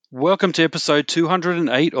Welcome to episode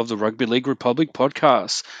 208 of the Rugby League Republic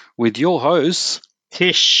podcast with your hosts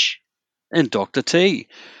Tish. and Dr. T.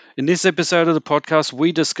 In this episode of the podcast,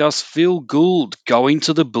 we discuss Phil Gould going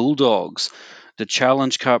to the Bulldogs, the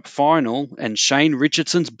Challenge Cup final, and Shane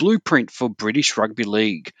Richardson's blueprint for British Rugby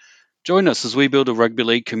League. Join us as we build a rugby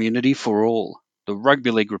league community for all. The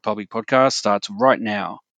Rugby League Republic podcast starts right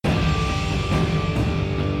now.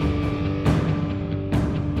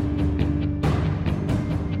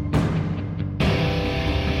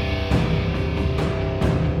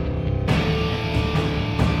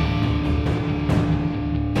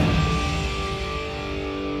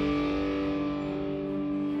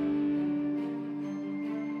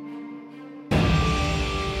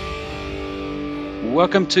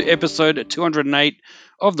 Welcome to episode 208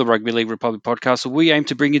 of the Rugby League Republic podcast, where we aim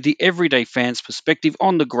to bring you the everyday fan's perspective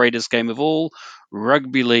on the greatest game of all,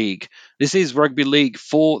 Rugby League. This is Rugby League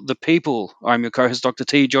for the people. I'm your co-host, Dr.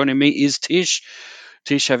 T. Joining me is Tish.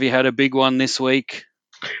 Tish, have you had a big one this week?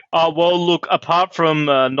 Well, look, apart from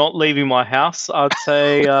not leaving my house, I'd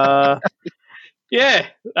say, done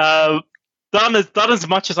as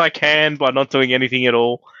much as I can by not doing anything at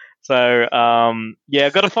all. So, got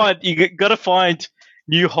to find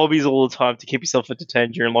new hobbies all the time to keep yourself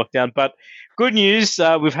entertained during lockdown. But good news,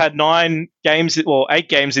 we've had 8 games in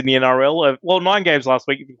the NRL. 9 games last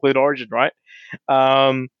week, if you include Origin, right?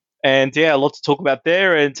 A lot to talk about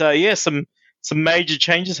there, and some major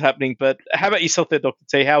changes happening. But how about yourself there, Dr.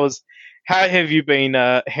 T? How have you been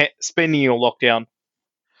spending your lockdown?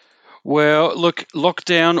 Well, look,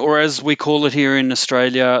 lockdown, or as we call it here in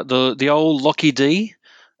Australia, the old Lockie D,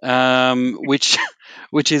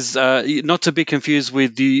 which is not to be confused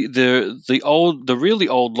with the really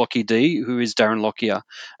old Lockie D, who is Darren Lockyer.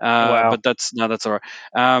 Wow. But that's all right.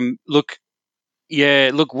 I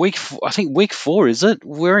think week 4, is it?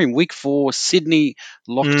 We're in week 4, Sydney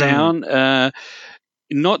lockdown.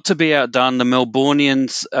 Not to be outdone, the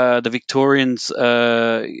Melbournians, the Victorians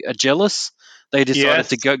are jealous. They decided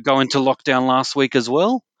to go into lockdown last week as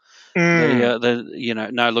well.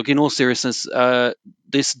 Look, in all seriousness,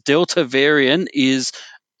 this Delta variant is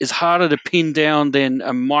harder to pin down than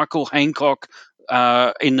a Michael Hancock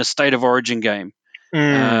in the State of Origin game.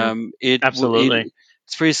 Absolutely.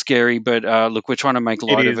 It's pretty scary, but look, we're trying to make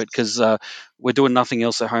light of it because we're doing nothing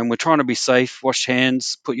else at home. We're trying to be safe, wash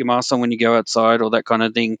hands, put your mask on when you go outside, all that kind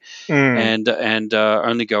of thing, and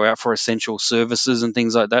only go out for essential services and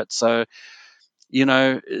things like that. So,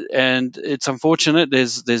 and it's unfortunate.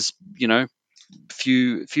 There's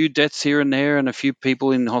few deaths here and there, and a few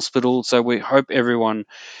people in hospital. So we hope everyone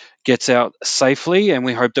gets out safely, and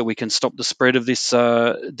we hope that we can stop the spread of this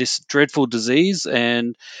dreadful disease.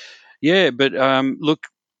 And look,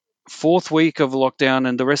 4th week of lockdown,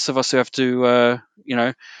 and the rest of us who have to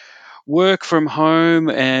work from home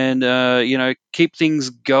and keep things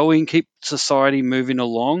going, keep society moving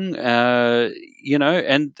along,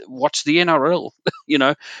 and watch the NRL.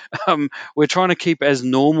 We're trying to keep as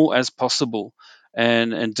normal as possible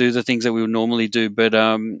and do the things that we would normally do, but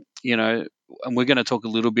and we're going to talk a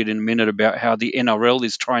little bit in a minute about how the NRL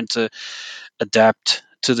is trying to adapt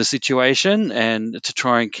to the situation and to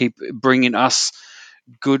try and keep bringing us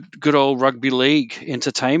good old rugby league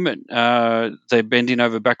entertainment. They're bending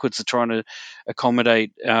over backwards to trying to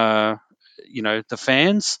accommodate the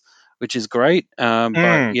fans, which is great.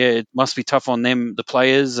 But it must be tough on them, the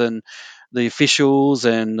players and the officials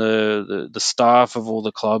and the staff of all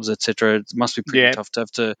the clubs, etc. It must be pretty tough to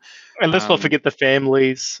have to. And let's not forget the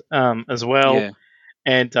families as well,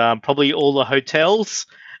 and probably all the hotels,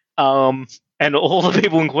 and all the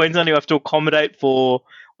people in Queensland who have to accommodate for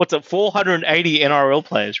 480 NRL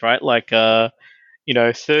players, right? Like 30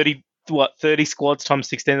 squads times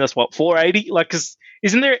 16. That's 480. Like, is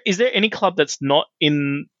there any club that's not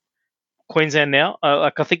in Queensland now?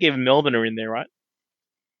 I think even Melbourne are in there, right?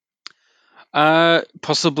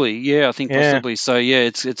 Possibly, yeah. I think possibly. So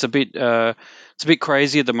it's a bit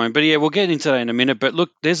crazy at the moment. But we'll get into that in a minute. But look,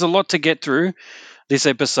 there's a lot to get through this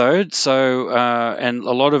episode. So and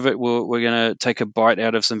a lot of it we're going to take a bite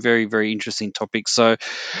out of some very, very interesting topics. So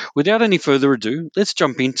without any further ado, let's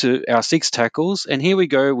jump into our 6 tackles. And here we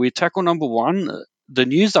go with tackle number 1, the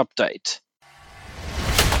news update.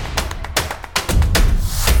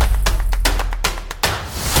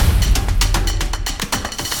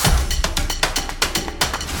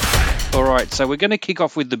 All right, so we're going to kick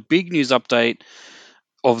off with the big news update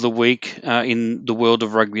of the week in the world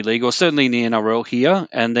of rugby league, or certainly in the NRL here,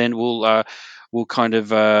 and then we'll kind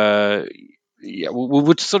of we'll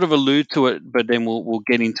sort of allude to it, but then we'll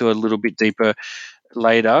get into it a little bit deeper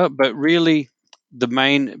later. But really, the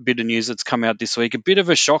main bit of news that's come out this week, a bit of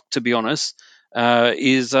a shock, to be honest.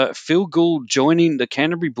 is Phil Gould joining the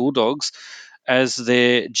Canterbury Bulldogs as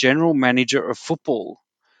their general manager of football.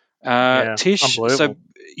 Yeah, Tish, so unbelievable.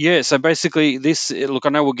 yeah, so basically this, look, I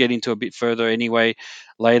know we'll get into a bit further anyway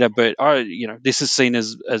later, but this is seen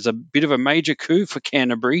as a bit of a major coup for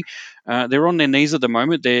Canterbury. They're on their knees at the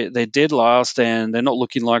moment. They're dead last, and they're not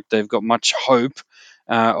looking like they've got much hope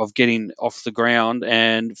of getting off the ground.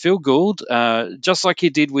 And Phil Gould, just like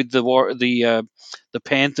he did with the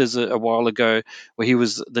Panthers a while ago, where he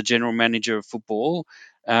was the general manager of football.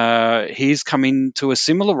 He's coming to a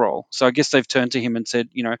similar role. So I guess they've turned to him and said,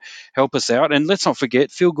 help us out. And let's not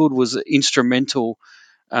forget, Phil Good was instrumental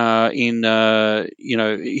in,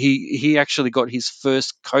 he actually got his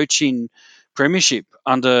first coaching premiership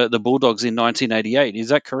under the Bulldogs in 1988. Is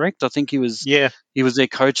that correct? I think Yeah, he was their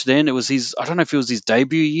coach then. It was his, I don't know if it was his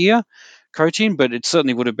debut year coaching, but it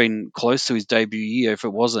certainly would have been close to his debut year if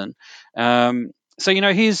it wasn't. So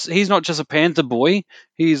he's not just a Panther boy;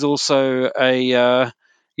 he's also a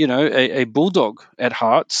bulldog at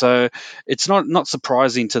heart. So it's not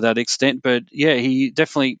surprising to that extent. But yeah, he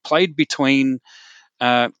definitely played between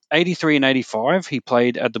 83 and 85. He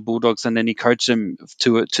played at the Bulldogs, and then he coached them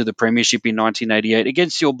to the premiership in 1988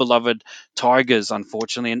 against your beloved Tigers,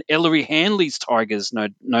 unfortunately, and Ellery Hanley's Tigers, no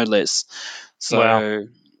less. wow. So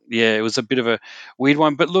yeah, it was a bit of a weird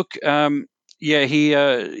one. But look, yeah, he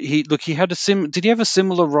had did he have a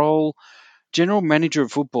similar role? General manager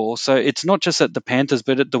of football. So it's not just at the Panthers,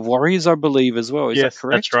 but at the Warriors, I believe, as well. Is that Yes, that's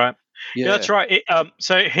correct? right. Yeah, Yeah. that's right.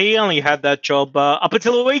 So he only had that job up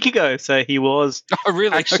until a week ago. So he was Oh,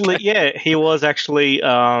 really? actually, Okay. yeah, he was actually,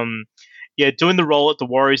 yeah, doing the role at the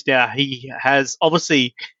Warriors. Now he has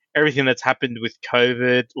obviously everything that's happened with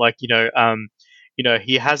COVID. Like he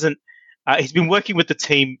hasn't. He's been working with the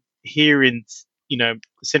team here in the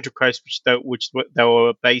Central Coast, which they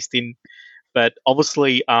were based in. But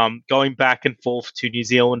obviously, going back and forth to New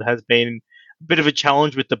Zealand has been a bit of a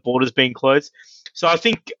challenge with the borders being closed. So I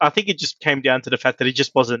think it just came down to the fact that it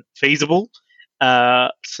just wasn't feasible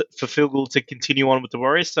for Phil Gould to continue on with the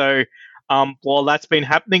Warriors. So while that's been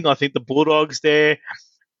happening, I think the Bulldogs there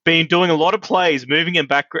been doing a lot of plays, moving and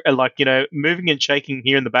back, moving and shaking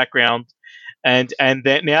here in the background, and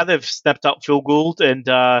that now they've snapped up Phil Gould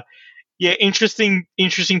and. Yeah, interesting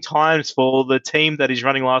times for the team that is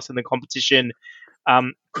running last in the competition.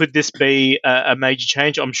 Could this be a major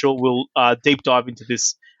change? I'm sure we'll deep dive into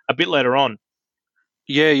this a bit later on.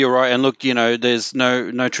 Yeah, you're right. And look, there's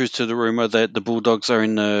no truth to the rumor that the Bulldogs are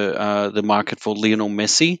in the market for Lionel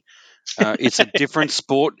Messi. It's a different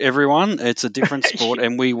sport, everyone. It's a different sport,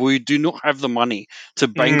 and we do not have the money to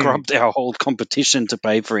Mm, bankrupt our whole competition to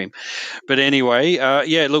pay for him. But anyway,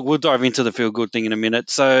 yeah, look, we'll dive into the feel good thing in a minute.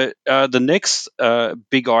 So the next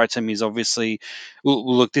big item is obviously,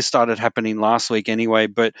 look, this started happening last week anyway,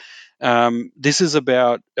 but this is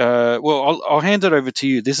about, well, I'll hand it over to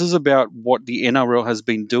you. This is about what the NRL has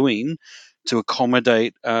been doing to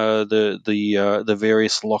accommodate the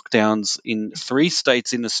various lockdowns in 3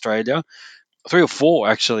 states in Australia, 3 or 4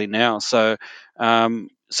 actually now. So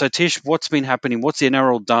Tish, what's been happening? What's the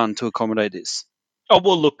NRL done to accommodate this? Oh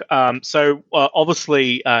well, look. So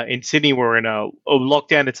obviously, in Sydney, we're in a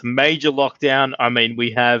lockdown. It's a major lockdown. I mean,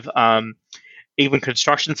 we have even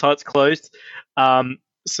construction sites closed.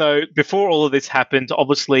 So before all of this happened,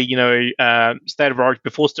 obviously, state of origin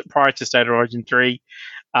prior to state of origin 3,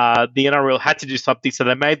 the NRL had to do something. So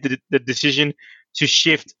they made the decision to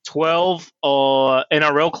shift 12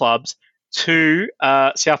 NRL clubs to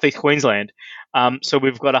southeast Queensland. So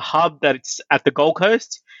we've got a hub that's at the Gold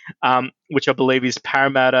Coast, which I believe is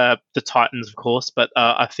Parramatta, the Titans, of course. But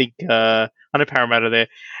I think I know Parramatta there,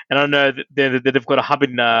 and I know that they've got a hub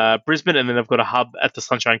in Brisbane, and then they've got a hub at the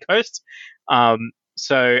Sunshine Coast.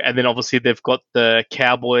 And then obviously they've got the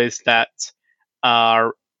Cowboys that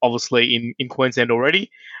are obviously in Queensland already.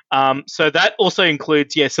 So that also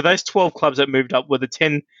includes, yeah, so those 12 clubs that moved up were the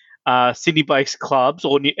 10 Sydney-based clubs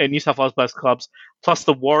or New South Wales-based clubs, plus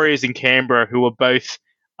the Warriors in Canberra, who were both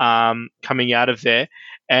coming out of there.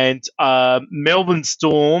 And Melbourne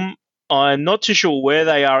Storm, I'm not too sure where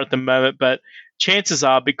they are at the moment, but chances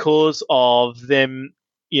are because of them,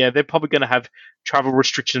 yeah, they're probably going to have travel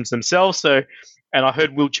restrictions themselves. So, and I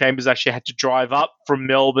heard Will Chambers actually had to drive up from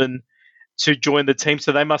Melbourne to join the team,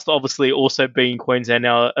 so they must obviously also be in Queensland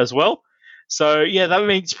now as well. So yeah, that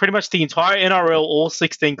means pretty much the entire NRL, all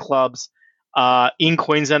 16 clubs, are in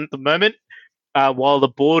Queensland at the moment, while the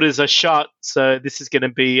borders are shut. So this is going to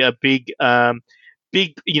be a big, and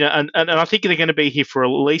I think they're going to be here for at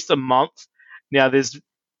least a month. Now,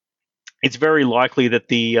 it's very likely that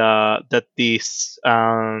the that this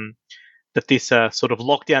that this sort of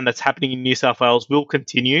lockdown that's happening in New South Wales will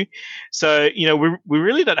continue. So we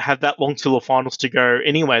really don't have that long till the finals to go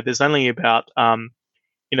anyway. There's only about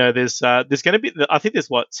there's going to be, I think there's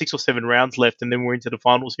what, 6 or 7 rounds left, and then we're into the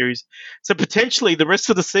final series. So potentially the rest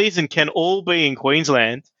of the season can all be in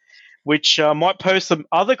Queensland, which might pose some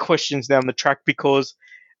other questions down the track because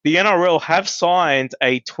the NRL have signed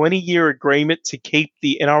a 20-year agreement to keep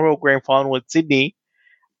the NRL Grand Final at Sydney.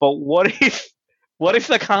 But what if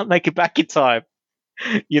they can't make it back in time?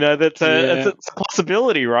 That's Yeah. it's a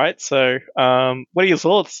possibility, right? So, what are your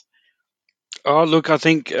thoughts? Oh, look, I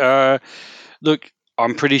think, look,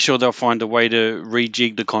 I'm pretty sure they'll find a way to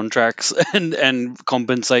rejig the contracts and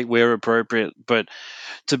compensate where appropriate. But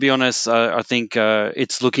to be honest, I think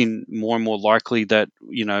it's looking more and more likely that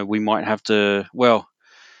we might have to. Well,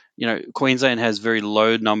 Queensland has very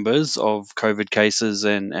low numbers of COVID cases,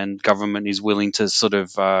 and government is willing to sort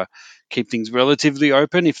of keep things relatively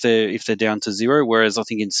open if they're down to zero. Whereas I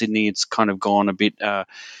think in Sydney it's kind of gone a bit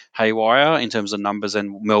haywire in terms of numbers,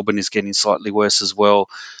 and Melbourne is getting slightly worse as well.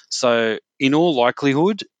 So in all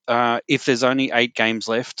likelihood, if there's only 8 games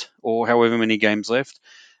left, or however many games left,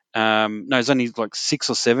 no, there's only like 6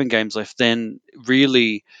 or 7 games left, then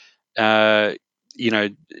really, uh, you know,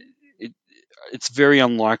 it, it's very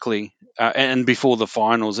unlikely, and before the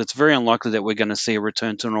finals, it's very unlikely that we're going to see a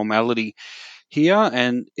return to normality here.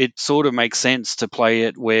 And it sort of makes sense to play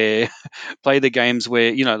it where play the games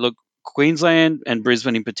where look, Queensland and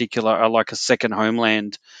Brisbane in particular are like a second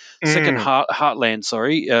homeland, second Mm, heartland.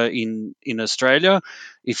 Sorry, in Australia,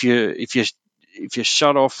 if you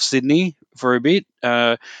shut off Sydney for a bit,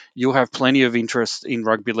 you'll have plenty of interest in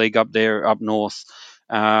rugby league up there, up north.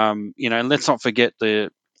 And let's not forget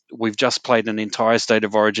we've just played an entire state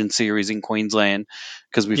of origin series in Queensland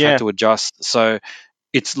because we've had yeah, to adjust. So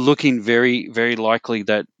it's looking very, very likely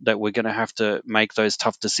that we're going to have to make those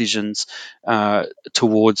tough decisions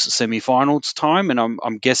towards semi-finals time. And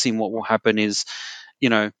I'm guessing what will happen is, you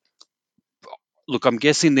know, look, I'm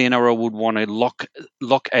guessing the NRL would want to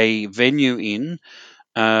lock a venue in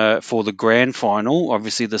for the grand final.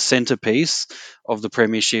 Obviously, the centerpiece of the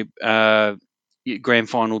premiership. Grand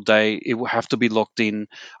final day, it will have to be locked in.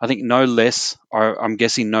 I think no less. I'm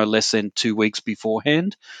guessing no less than 2 weeks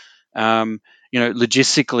beforehand. Um,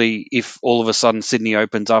 Logistically, if all of a sudden Sydney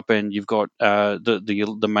opens up and you've got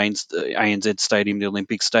the main ANZ Stadium, the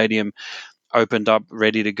Olympic Stadium, opened up,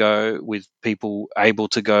 ready to go, with people able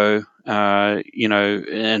to go, and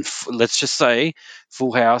let's just say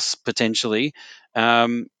full house potentially,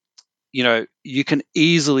 um, you can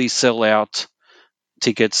easily sell out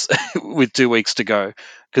tickets with 2 weeks to go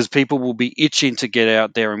because people will be itching to get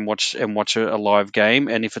out there and watch a live game.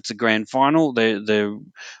 And if it's a grand final,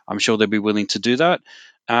 I'm sure they'll be willing to do that.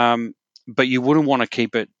 But you wouldn't want to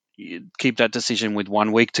keep that decision with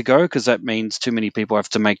 1 week to go because that means too many people have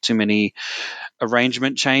to make too many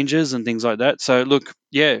arrangement changes and things like that. So look,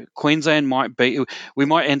 yeah, Queensland we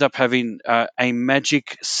might end up having a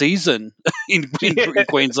magic season in yeah,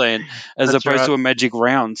 Queensland as that's opposed right. to a magic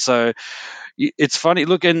round. So it's funny.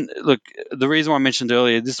 Look. The reason why I mentioned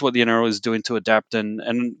earlier, this is what the NRL is doing to adapt,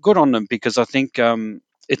 and good on them because I think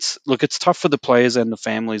it's tough for the players and the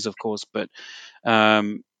families, of course, but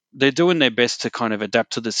they're doing their best to kind of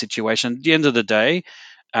adapt to the situation. At the end of the day,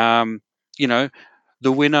 um, you know,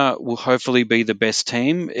 the winner will hopefully be the best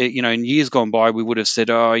team. In years gone by, we would have said,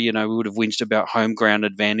 oh, we would have whinged about home ground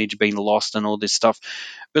advantage being lost and all this stuff.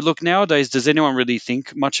 But look, nowadays, does anyone really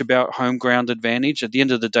think much about home ground advantage? At the end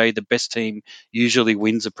of the day, the best team usually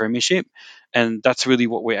wins a premiership, and that's really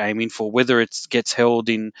what we're aiming for. Whether it gets held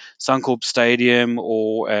in Suncorp Stadium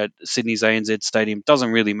or at Sydney's ANZ Stadium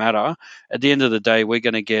doesn't really matter. At the end of the day, we're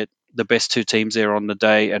going to get the best two teams there on the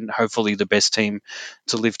day, and hopefully the best team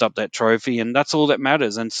to lift up that trophy, and that's all that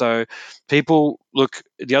matters. And so, people look.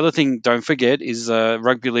 The other thing, don't forget, is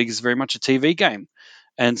rugby league is very much a TV game.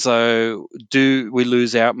 And so, do we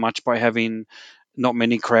lose out much by having not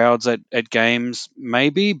many crowds at games?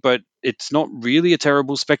 Maybe, but it's not really a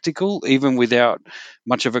terrible spectacle, even without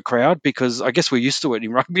much of a crowd, because I guess we're used to it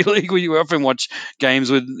in rugby league, where you often watch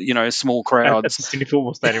games with small At crowds. the Sydney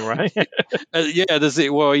Football Stadium, right? Yeah, there's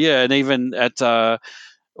it. Well, yeah, and even at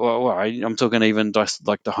I'm talking even just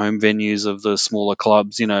like the home venues of the smaller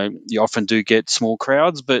clubs. You often do get small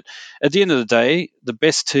crowds, but at the end of the day, the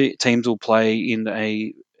best teams will play in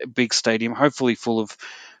a big stadium, hopefully full of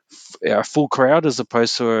a full crowd as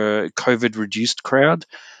opposed to a COVID reduced crowd,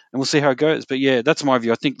 and we'll see how it goes. But yeah, that's my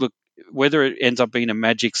view. I think, look, whether it ends up being a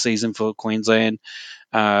magic season for Queensland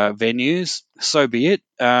venues, so be it.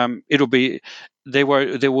 It'll be there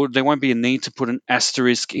won't be a need to put an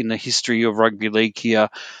asterisk in the history of rugby league here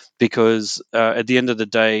because at the end of the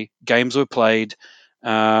day, games were played.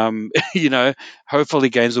 You know, hopefully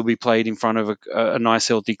games will be played in front of a nice,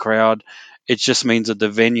 healthy crowd. It just means that the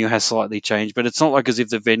venue has slightly changed, but it's not like as if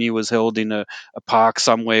the venue was held in a park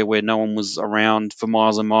somewhere where no one was around for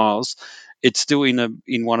miles and miles. It's still in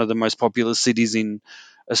one of the most popular cities in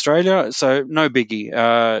Australia, so no biggie.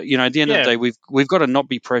 You know, at the end of the Yeah, day, we've got to not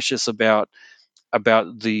be precious about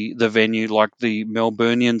the venue like the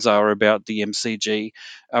Melburnians are about the MCG.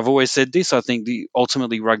 I've always said this. I think the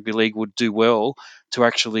ultimately rugby league would do well to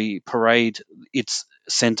actually parade its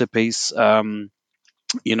centerpiece,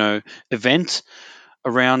 you know, event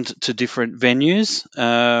around to different venues.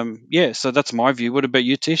 Yeah, so that's my view. What about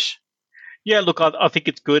you, Tish? yeah. Look, I think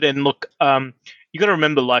it's good, and look, you got to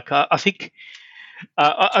remember, like, I think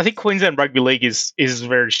Queensland Rugby League is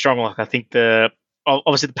very strong. Like, I think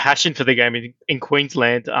obviously the passion for the game in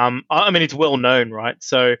Queensland. I mean, it's well known, right?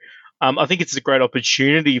 So, I think it's a great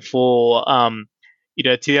opportunity for to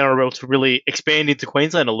the NRL to really expand into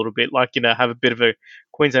Queensland a little bit, like, have a bit of a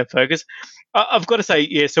Queensland focus. I've got to say,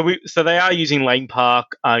 yeah. So they are using Lane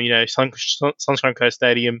Park, Sunshine Coast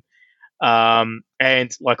Stadium,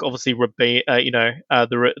 and like obviously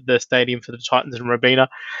the stadium for the Titans in Robina.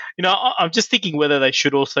 I'm just thinking whether they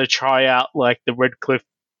should also try out like the Redcliffe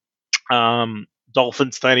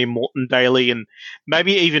Dolphin Stadium, Moreton Daily, and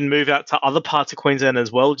maybe even move out to other parts of Queensland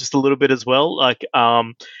as well, just a little bit as well. Like,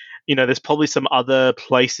 there's probably some other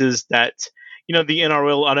places that the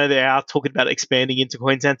NRL. I know they are talking about expanding into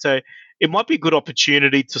Queensland, so it might be a good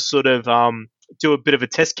opportunity to sort of do a bit of a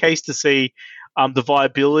test case to see the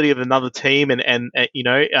viability of another team, and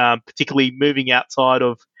particularly moving outside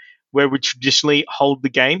of where we traditionally hold the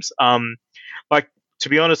games. Like, to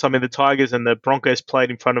be honest, I mean the Tigers and the Broncos played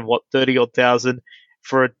in front of 30 odd thousand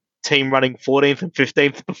for a team running 14th and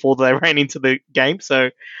 15th before they ran into the game.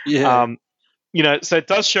 So, Yeah, um, so it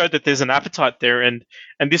does show that there's an appetite there, and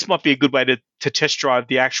this might be a good way to test drive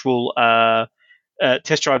the actual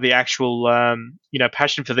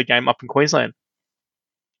passion for the game up in Queensland.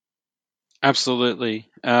 absolutely.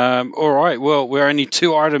 All right. Well, we're only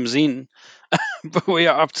two items in, but we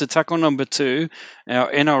are up to tackle number two,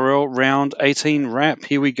 our NRL round 18 wrap.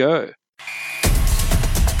 Here we go.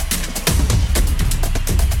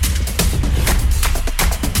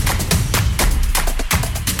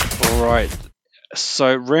 All right.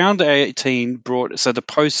 So round 18 brought the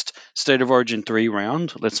post State of Origin 3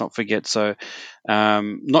 round. Let's not forget. So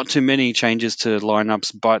not too many changes to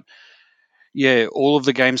lineups, but yeah, all of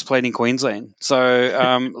the games played in Queensland.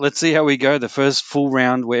 So let's see how we go. The first full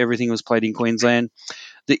round where everything was played in Queensland.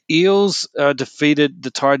 The Eels defeated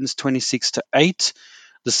the Titans 26-8.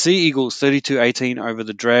 The Sea Eagles 32-18 over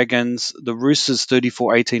the Dragons. The Roosters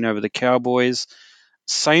 34-18 over the Cowboys.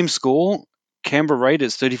 Same score. Canberra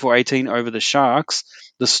Raiders 34-18 over the Sharks.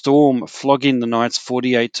 The Storm flogging the Knights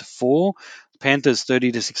 48-4. Panthers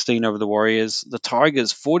 30-16 over the Warriors. The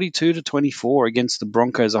Tigers 42-24 against the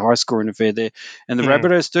Broncos, a high scoring affair there. And the Hmm.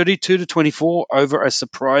 Rabbitohs 32-24 over a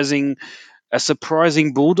surprising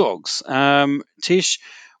Bulldogs. Tish,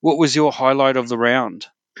 what was your highlight of the round?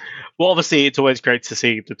 Well, obviously, it's always great to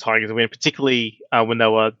see the Tigers win, particularly when they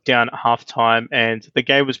were down at halftime, and the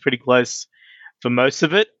game was pretty close for most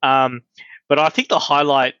of it. But I think the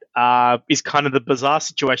highlight is kind of the bizarre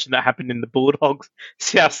situation that happened in the Bulldogs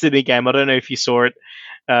South Sydney game. I don't know if you saw it,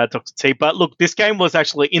 Dr. T. But look, this game was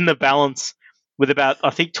actually in the balance with about, I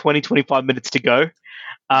think, 20, 25 minutes to go.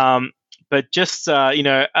 Um, but just, I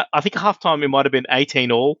think halftime it might have been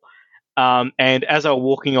 18 all. And as I was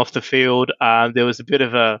walking off the field, there was a bit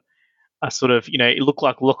of a sort of, it looked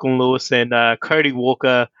like Lachlan Lewis and Cody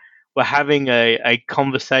Walker were having a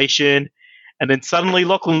conversation, and then suddenly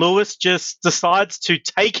Lachlan Lewis just decides to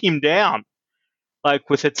take him down, like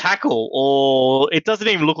with a tackle, or it doesn't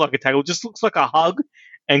even look like a tackle, it just looks like a hug,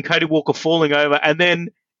 and Cody Walker falling over, and then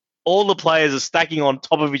all the players are stacking on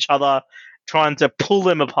top of each other, trying to pull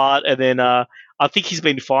them apart, and then I think he's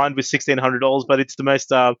been fined with $1,600, but it's the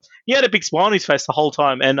most. He had a big smile on his face the whole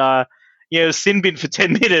time, and it was sin bin for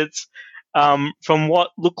 10 minutes from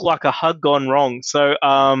what looked like a hug gone wrong. So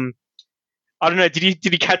I don't know. Did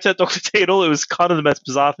you catch that, Doctor T, at all? It was kind of the most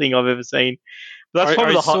bizarre thing I've ever seen. But that's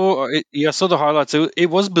probably I the saw yeah, I saw the highlights.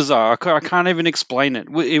 It was bizarre. I can't even explain it.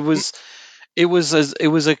 It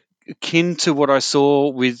was akin to what I saw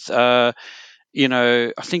with I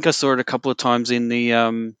think I saw it a couple of times in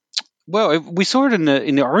the we saw it in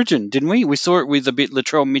the Origin, didn't we? We saw it with a bit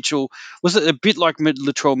Latrell Mitchell. Was it a bit like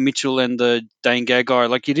Latrell Mitchell and the Dane Gagai?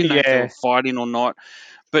 Like you didn't know if they were yeah. fighting or not.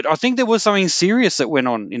 But I think there was something serious that went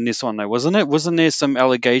on in this one, though, wasn't it? Wasn't there some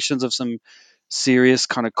allegations of some serious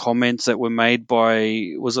kind of comments that were made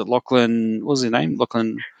by, was it Lachlan? What was his name?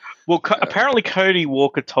 Lachlan. Well, apparently Cody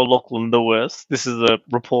Walker told Lachlan Lewis, this is a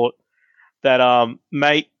report, that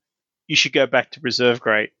mate, you should go back to reserve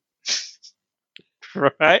grade.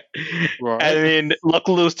 Right? Right. And then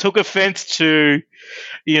Lachlan Lewis took offense to,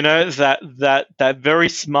 that very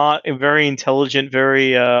smart and very intelligent,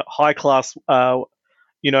 very high class,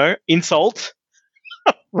 insult,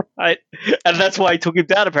 right? And that's why he took him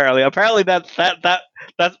down. Apparently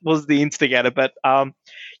that was the instigator. But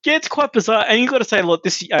yeah, it's quite bizarre. And you got to say, look,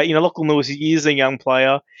 this Lachlan Lewis, he is a young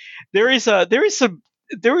player. There is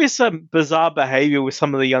some bizarre behaviour with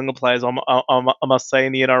some of the younger players. I must say,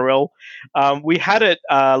 in the NRL, we had it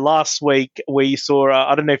last week where you saw.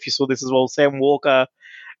 I don't know if you saw this as well. Sam Walker,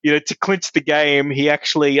 to clinch the game, he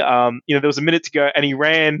actually, there was a minute to go, and he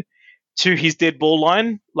ran to his dead ball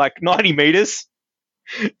line, like 90 meters,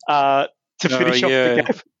 to finish off the game.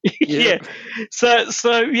 Yeah.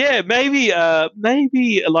 So yeah, maybe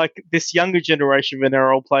like this younger generation of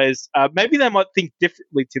NRL players, maybe they might think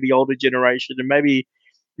differently to the older generation, and maybe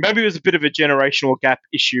it was a bit of a generational gap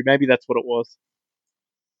issue. Maybe that's what it was.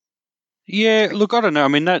 Yeah, look, I don't know. I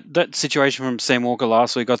mean, that situation from Sam Walker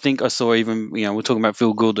last week, I think I saw even, we're talking about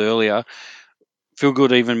Phil Gould earlier. Phil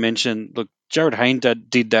Gould even mentioned, look, Jared Hayne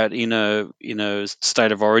did that in a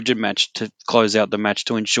State of Origin match to close out the match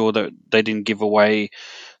to ensure that they didn't give away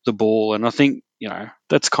the ball. And I think,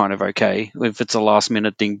 that's kind of okay if it's a last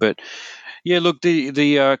minute thing. But yeah, look,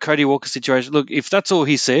 the Cody Walker situation, look, if that's all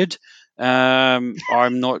he said, I'm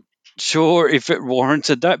not sure if it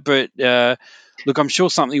warranted that. But look, I'm sure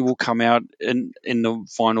something will come out in the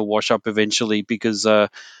final wash up eventually because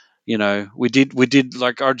we did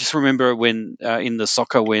like I just remember when in the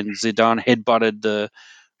soccer when Zidane headbutted the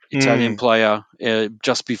Italian player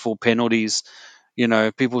just before penalties.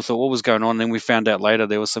 People thought what was going on. Then we found out later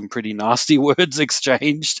there was some pretty nasty words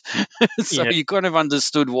exchanged. So you kind of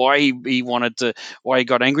understood why why he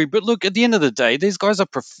got angry. But look, at the end of the day, these guys are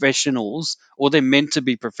professionals, or they're meant to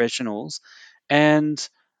be professionals, and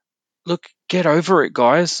look, get over it,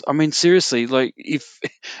 guys. I mean, seriously, like if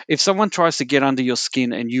someone tries to get under your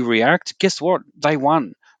skin and you react, guess what? They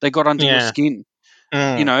won. They got under your skin.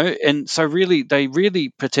 And so really, they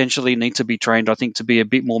really potentially need to be trained, I think, to be a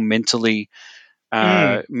bit more mentally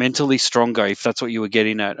stronger, if that's what you were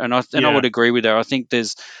getting at. And I would agree with that. I think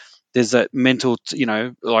there's that mental,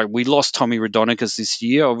 like we lost Tommy Raudonikis this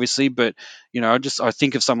year, obviously, but I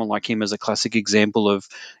think of someone like him as a classic example of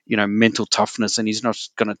mental toughness, and he's not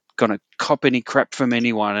gonna cop any crap from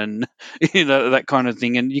anyone, and that kind of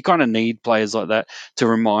thing. And you kind of need players like that to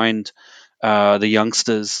remind the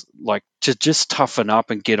youngsters, like, to just toughen up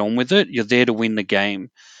and get on with it. You're there to win the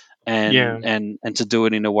game, and to do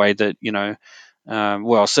it in a way that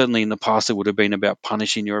well, certainly in the past it would have been about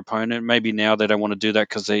punishing your opponent. Maybe now they don't want to do that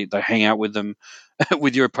because they hang out with them,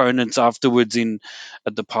 with your opponents afterwards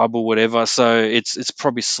at the pub or whatever. So it's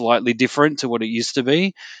probably slightly different to what it used to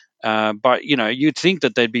be. But you'd think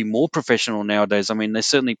that they'd be more professional nowadays. I mean, they're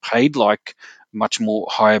certainly paid like much more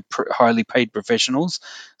highly paid professionals,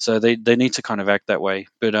 so they need to kind of act that way.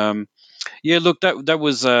 But yeah, look, that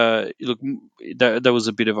was that was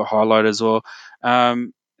a bit of a highlight as well.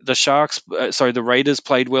 The Raiders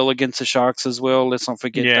played well against the Sharks as well. Let's not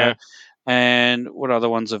forget that. And what other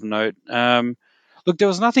ones of note? Look, there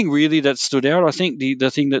was nothing really that stood out. I think the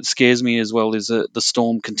thing that scares me as well is that the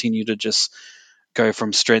Storm continue to just go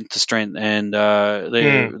from strength to strength, and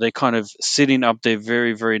they're kind of sitting up there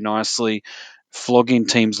very, very nicely, flogging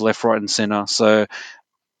teams left, right, and center. So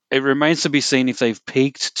it remains to be seen if they've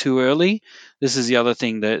peaked too early. This is the other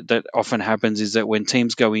thing that often happens, is that when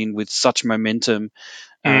teams go in with such momentum,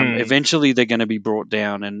 eventually they're going to be brought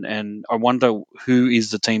down, and I wonder who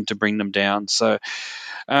is the team to bring them down. So,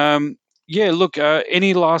 yeah, look,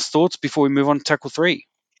 any last thoughts before we move on to tackle 3?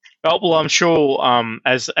 Oh, well, I'm sure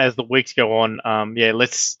as the weeks go on,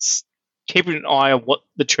 let's keep an eye on what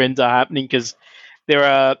the trends are happening, because there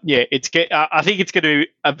are, I think it's going to be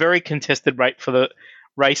a very contested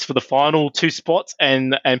race for the final 2 spots,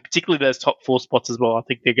 and particularly those top 4 spots as well. I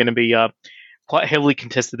think they're going to be quite heavily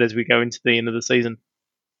contested as we go into the end of the season.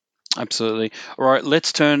 Absolutely. All right,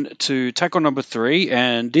 let's turn to tackle number 3,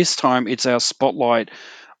 and this time it's our spotlight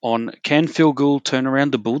on can Phil Gould turn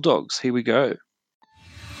around the Bulldogs. Here we go.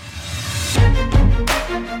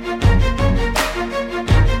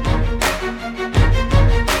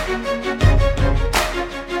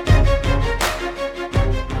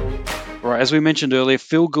 As we mentioned earlier,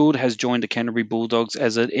 Phil Gould has joined the Canterbury Bulldogs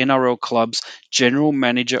as an NRL club's general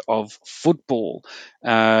manager of football.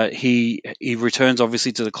 He returns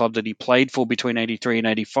obviously to the club that he played for between 83 and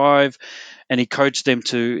 85, and he coached them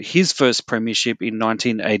to his first premiership in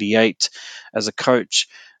 1988 as a coach.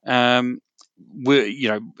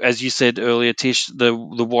 as you said earlier, Tish, the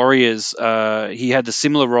Warriors. He had a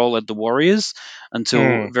similar role at the Warriors until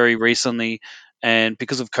Mm, very recently, and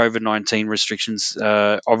because of COVID-19 restrictions,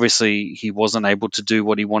 obviously he wasn't able to do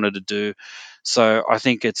what he wanted to do. So I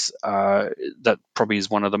think it's that probably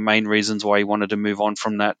is one of the main reasons why he wanted to move on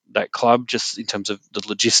from that club, just in terms of the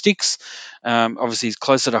logistics. Obviously, he's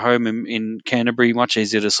closer to home in Canterbury, much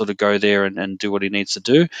easier to sort of go there and do what he needs to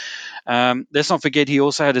do. Let's not forget he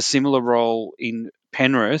also had a similar role in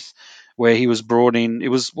Penrith, where he was brought in.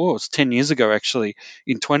 It's 10 years ago actually,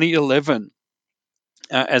 in 2011,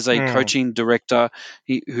 as a mm. coaching director,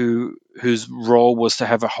 whose role was to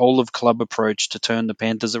have a whole of club approach to turn the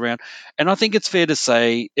Panthers around. And I think it's fair to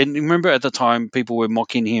say, and remember at the time people were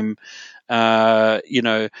mocking him,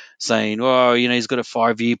 saying, "Oh, he's got a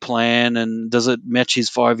 5-year plan, and does it match his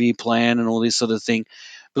 5-year plan, and all this sort of thing."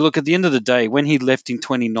 But look, at the end of the day, when he left in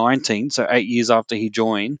 2019, so 8 years after he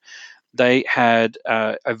joined, they had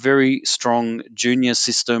a very strong junior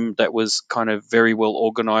system that was kind of very well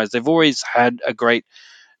organized. They've always had a great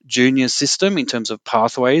junior system in terms of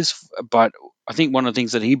pathways, but I think one of the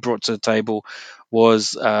things that he brought to the table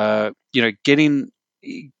was, getting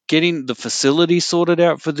the facility sorted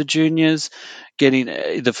out for the juniors, getting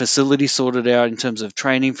the facility sorted out in terms of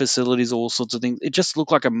training facilities, all sorts of things. It just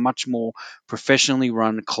looked like a much more professionally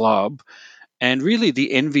run club, and really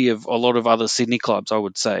the envy of a lot of other Sydney clubs, I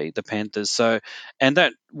would say, the Panthers. So, and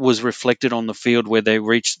that was reflected on the field where they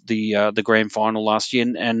reached the grand final last year,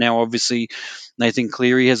 and now obviously Nathan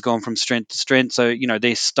Cleary has gone from strength to strength. So,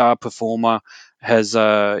 their star performer has,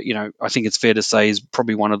 I think it's fair to say, is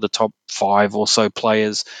probably one of the top five or so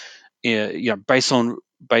players, based on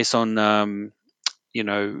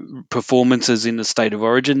performances in the state of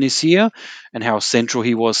origin this year, and how central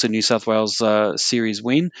he was to New South Wales series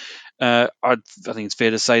win. I think it's fair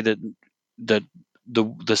to say that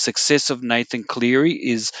the success of Nathan Cleary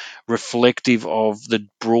is reflective of the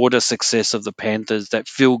broader success of the Panthers that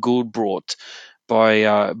Phil Gould brought by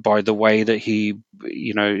the way that he,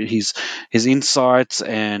 his insights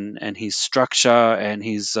and his structure and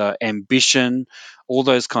his ambition, all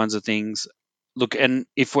those kinds of things. Look, and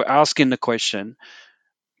if we're asking the question,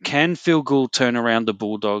 can Phil Gould turn around the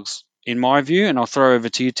Bulldogs? In my view, and I'll throw over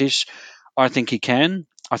to you, Tish, I think he can.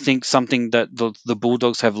 I think something that the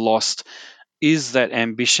Bulldogs have lost is that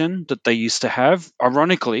ambition that they used to have.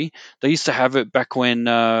 Ironically, they used to have it back when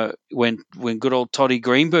good old Toddy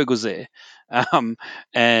Greenberg was there, um,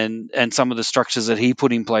 and some of the structures that he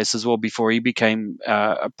put in place as well before he became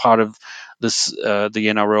a part of the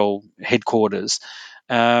NRL headquarters.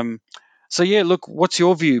 Um, so yeah, look, what's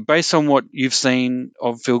your view based on what you've seen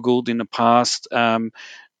of Phil Gould in the past?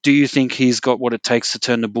 Do you think he's got what it takes to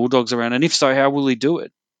turn the Bulldogs around? And if so, how will he do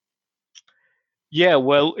it? Yeah,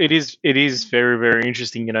 well, it is very very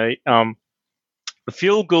interesting.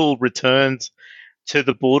 Phil Gould returns to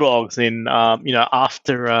the Bulldogs in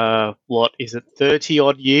after what is it, 30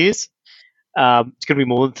 odd years? It's going to be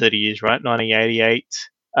more than 30 years, right? 1988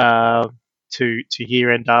 to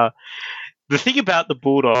here, and the thing about the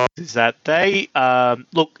Bulldogs is that they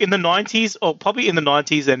look in the 90s, or probably in the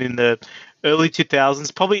 90s and in the early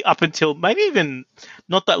 2000s, probably up until maybe even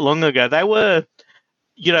not that long ago, they were,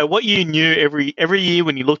 what you knew every year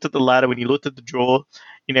when you looked at the ladder, when you looked at the draw,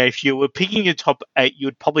 if you were picking your top eight, you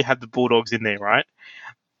would probably have the Bulldogs in there, right?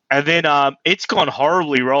 And then it's gone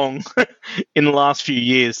horribly wrong in the last few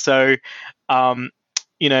years. So, now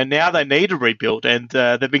they need a rebuild, and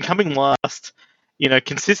they've been coming last,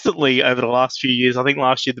 consistently over the last few years. I think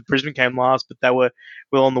last year the Brisbane came last, but they were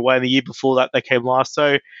well on the way. And the year before that, they came last.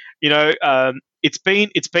 So, it's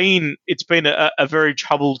been a very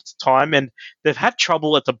troubled time, and they've had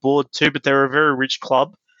trouble at the board too. But they're a very rich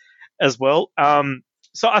club as well.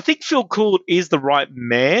 So I think Phil Gould is the right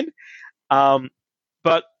man.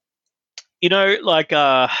 But like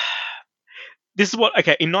this is what,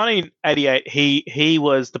 okay, in 1988 he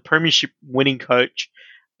was the premiership winning coach,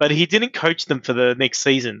 but he didn't coach them for the next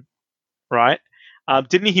season, right?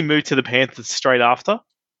 Didn't he move to the Panthers straight after?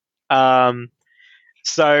 Um,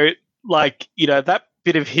 so that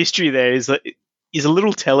bit of history there is a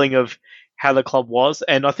little telling of how the club was,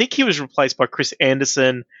 and I think he was replaced by Chris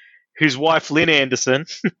Anderson, whose wife Lynn Anderson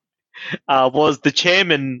was the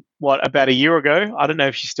chairman, about a year ago. I don't know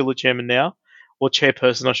if she's still a chairman now, or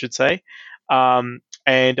chairperson, I should say. And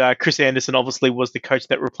Chris Anderson obviously was the coach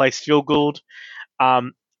that replaced Phil Gould.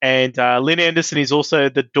 And Lynn Anderson is also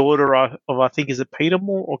the daughter of, I think, is it Peter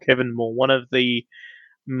Moore or Kevin Moore, one of the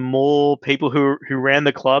Moore people who ran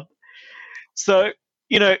the club. So,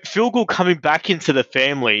 Phil Gould coming back into the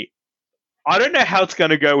family, I don't know how it's going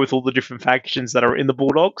to go with all the different factions that are in the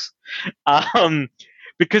Bulldogs. Um,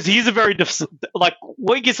 because he's a very like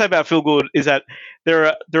what you can say about Phil Good is that there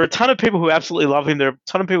are a ton of people who absolutely love him. There are a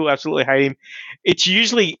ton of people who absolutely hate him. It's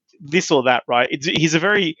usually this or that, right? He's a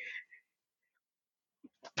very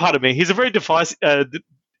pardon me. He's a very divisive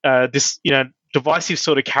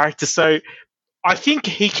sort of character. So I think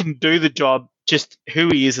he can do the job. Just who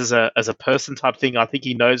he is as a person type thing. I think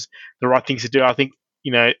he knows the right things to do. I think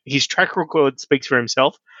his track record speaks for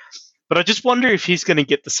himself. But I just wonder if he's going to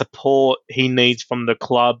get the support he needs from the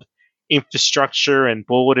club infrastructure and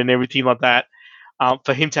board and everything like that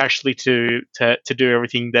for him to actually to do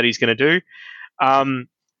everything that he's going to do. Um,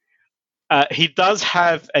 he does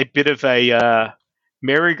have a bit of a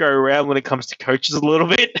merry-go-round when it comes to coaches a little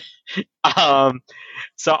bit. um,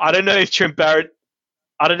 so I don't know if Trent Barrett.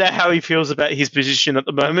 I don't know how he feels about his position at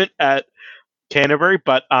the moment at Canterbury,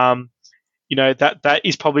 but that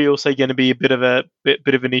is probably also going to be a bit of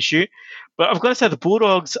an issue. But I've got to say the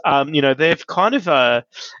Bulldogs, they've kind of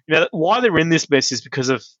why they're in this mess is because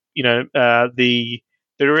of their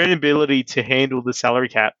inability to handle the salary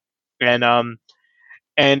cap, and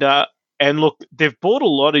and uh, and look, they've bought a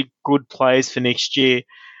lot of good players for next year.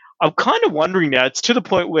 I'm kind of wondering now. It's to the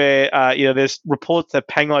point where there's reports that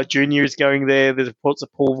Pangai Junior is going there. There's reports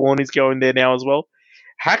that Paul Vaughan is going there now as well.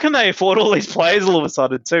 How can they afford all these players all of a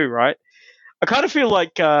sudden too, right? I kind of feel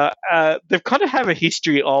like they've kind of have a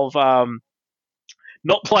history of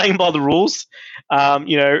not playing by the rules.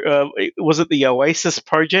 Was it the Oasis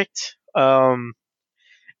project? Oh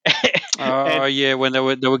yeah, when they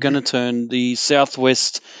were going to turn the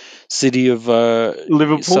southwest city of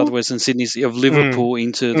Liverpool, southwestern Sydney of Liverpool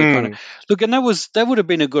into the kind of look, and that would have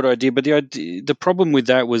been a good idea. But the problem with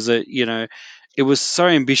that was that it was so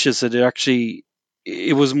ambitious that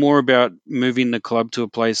it was more about moving the club to a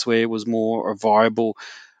place where it was more viable.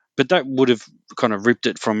 But that would have kind of ripped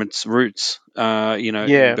it from its roots, in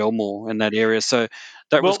Belmore and that area. So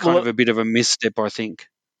that was kind of a bit of a misstep, I think.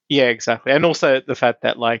 Yeah, exactly. And also the fact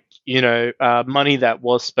that, money that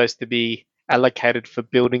was supposed to be allocated for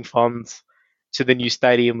building funds to the new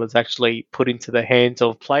stadium was actually put into the hands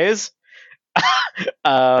of players.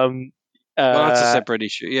 Well, that's a separate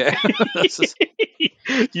issue. Yeah.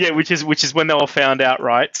 Yeah, which is when they were found out,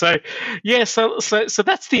 right? So, yeah, so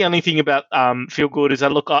that's the only thing about Feel Good is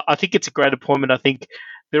that look, I think it's a great appointment. I think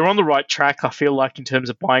they're on the right track. I feel like in terms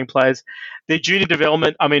of buying players, their junior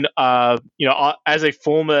development. I mean, as a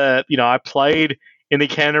former, I played in the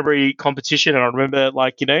Canterbury competition, and I remember,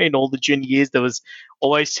 in all the junior years, there was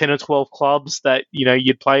always 10 or 12 clubs that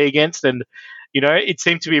you'd play against, and it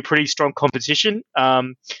seemed to be a pretty strong competition.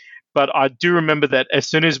 But I do remember that as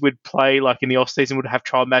soon as we'd play, like in the off season, we'd have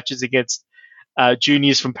trial matches against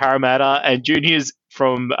juniors from Parramatta and juniors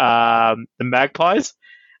from the Magpies,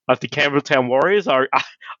 like the Campbelltown Warriors. I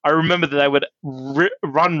remember that they would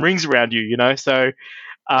run rings around you, So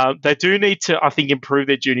they do need to, I think, improve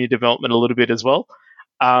their junior development a little bit as well.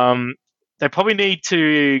 They probably need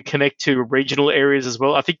to connect to regional areas as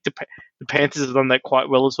well. I think the Panthers have done that quite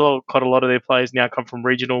well as well. Quite a lot of their players now come from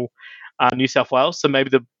regional New South Wales, so maybe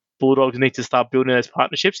the Bulldogs need to start building those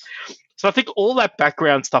partnerships. So I think all that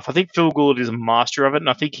background stuff, I think Phil Gould is a master of it, and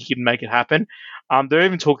I think he can make it happen. They're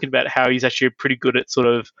even talking about how he's actually pretty good at sort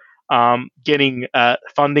of getting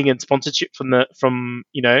funding and sponsorship from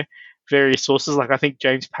various sources. Like I think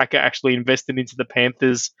James Packer actually invested into the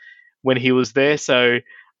Panthers when he was there. So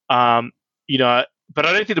but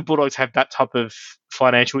I don't think the Bulldogs have that type of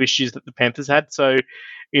financial issues that the Panthers had. So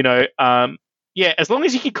yeah, as long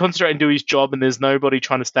as he can concentrate and do his job, and there's nobody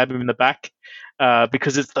trying to stab him in the back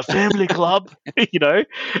because it's the family club, then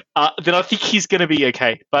I think he's going to be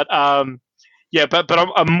okay. But yeah, but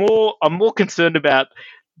I'm more concerned about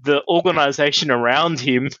the organisation around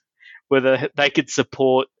him, whether they could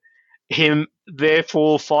support him there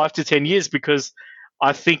for 5 to 10 years, because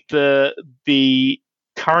I think the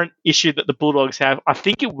current issue that the Bulldogs have, I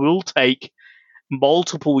think it will take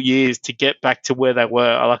multiple years to get back to where they were.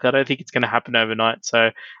 I don't think it's going to happen overnight.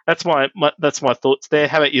 So that's my thoughts there.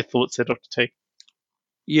 How about your thoughts there, Dr. T?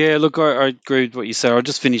 Yeah, look, I agree with what you said. I'll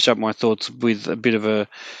just finish up my thoughts with a bit of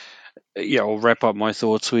I'll wrap up my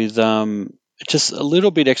thoughts with just a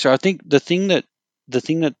little bit extra. I think the thing that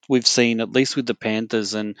we've seen, at least with the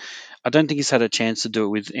Panthers, and I don't think he's had a chance to do it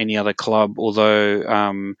with any other club,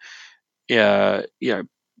 although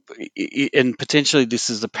and potentially this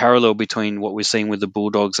is the parallel between what we're seeing with the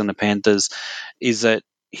Bulldogs and the Panthers, is that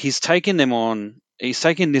he's taken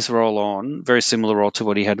this role on, very similar role to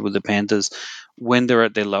what he had with the Panthers, when they're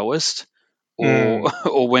at their lowest,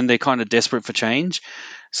 or when they're kind of desperate for change.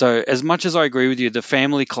 So as much as I agree with you, the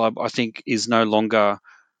family club, I think, is no longer,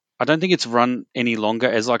 I don't think it's run any longer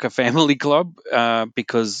as like a family club,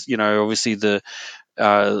 because obviously the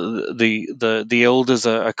the elders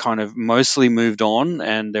are kind of mostly moved on,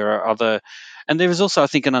 and there are other, and there is also, I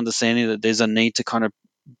think, an understanding that there's a need to kind of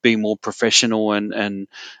be more professional, and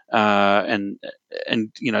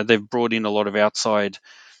they've brought in a lot of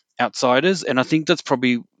outsiders, and I think that's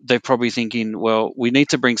probably they're probably thinking, well, we need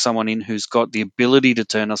to bring someone in who's got the ability to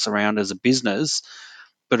turn us around as a business,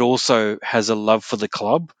 but also has a love for the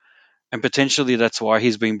club, and potentially that's why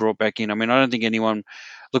he's been brought back in. I mean, I don't think anyone.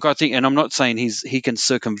 Look, I think, and I'm not saying he can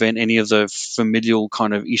circumvent any of the familial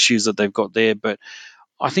kind of issues that they've got there, but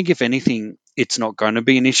I think if anything, it's not going to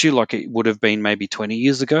be an issue like it would have been maybe 20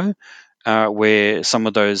 years ago, where some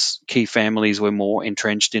of those key families were more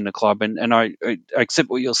entrenched in the club. And I accept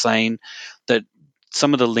what you're saying, that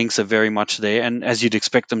some of the links are very much there, and as you'd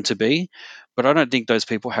expect them to be, but I don't think those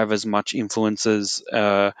people have as much influence as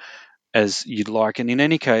you'd like. And in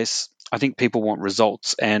any case, I think people want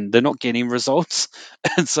results, and they're not getting results.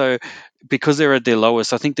 And so, because they're at their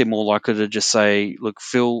lowest, I think they're more likely to just say, look,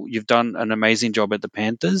 Phil, you've done an amazing job at the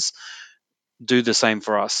Panthers. Do the same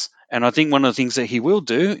for us. And I think one of the things that he will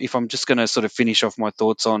do, if I'm just going to sort of finish off my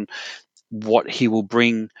thoughts on what he will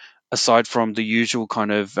bring, aside from the usual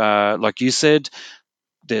kind of, like you said,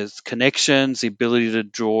 there's connections, the ability to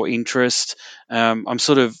draw interest. I'm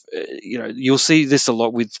sort of, you'll see this a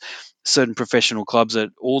lot with certain professional clubs, that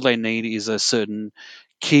all they need is a certain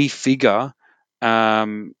key figure,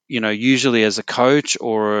 usually as a coach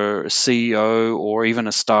or a CEO or even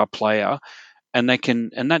a star player, and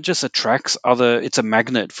that just attracts other. It's a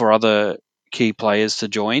magnet for other key players to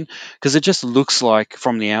join, because it just looks like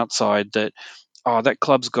from the outside that, oh, that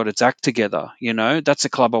club's got its act together. That's a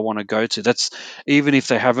club I want to go to. That's, even if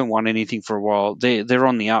they haven't won anything for a while, they're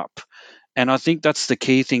on the up. And I think that's the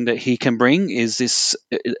key thing that he can bring, is this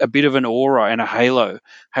a bit of an aura and a halo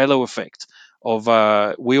effect of,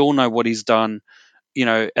 we all know what he's done.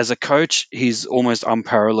 As a coach, he's almost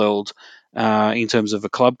unparalleled, in terms of a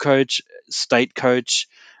club coach, state coach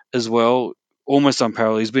as well, almost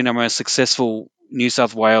unparalleled. He's been our most successful New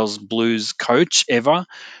South Wales Blues coach ever.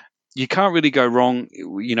 You can't really go wrong,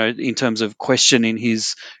 in terms of questioning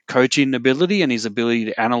his coaching ability, and his ability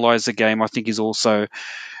to analyze the game. I think is also,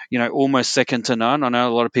 almost second to none. I know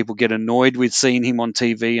a lot of people get annoyed with seeing him on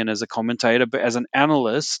TV and as a commentator, but as an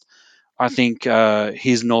analyst, I think,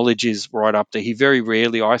 his knowledge is right up there. He very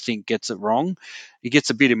rarely, I think, gets it wrong. He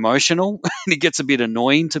gets a bit emotional and he gets a bit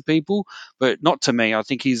annoying to people, but not to me.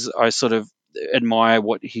 I sort of admire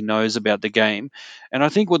what he knows about the game. And I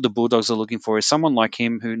think what the Bulldogs are looking for is someone like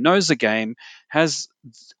him who knows the game, has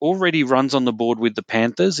already runs on the board with the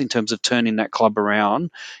Panthers in terms of turning that club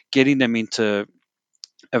around, getting them into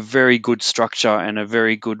a very good structure and a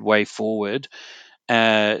very good way forward,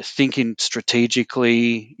 thinking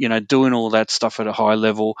strategically, doing all that stuff at a high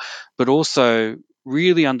level, but also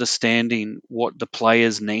really understanding what the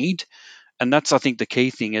players need. And that's, I think, the key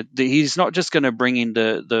thing. He's not just going to bring in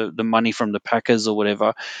the money from the Packers or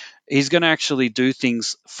whatever. He's going to actually do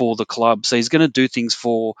things for the club. So he's going to do things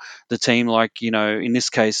for the team. Like, in this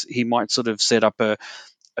case, he might sort of set up a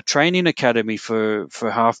training academy for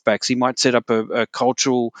halfbacks. He might set up a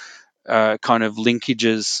cultural, kind of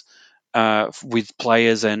linkages, with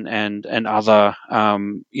players and other,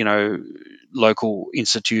 local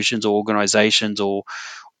institutions or organizations, or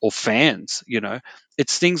fans.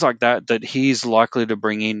 It's things like that he's likely to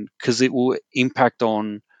bring in, because it will impact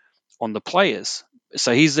on the players.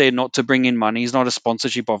 So he's there not to bring in money. He's not a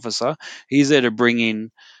sponsorship officer. He's there to bring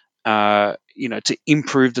in, to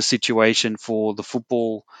improve the situation for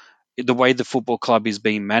the way the football club is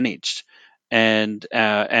being managed, and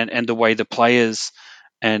the way the players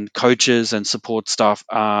and coaches and support staff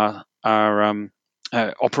are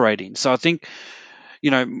operating. So I think,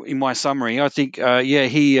 in my summary, I think, yeah,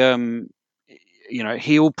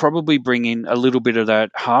 he'll probably bring in a little bit of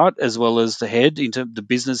that heart, as well as the head, into the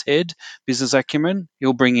business acumen.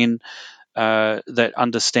 He'll bring in, that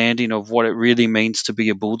understanding of what it really means to be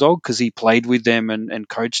a Bulldog, because he played with them and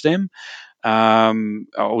coached them.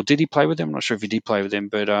 Or did he play with them? I'm not sure if he did play with them,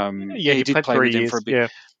 but, Yeah, yeah, he he did played play with three them for a years. bit. Yeah.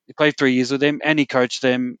 He played 3 years with them, and he coached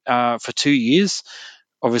them, for 2 years.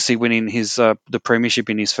 Obviously, winning the premiership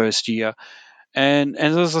in his first year. And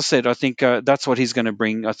as I said, I think, that's what he's going to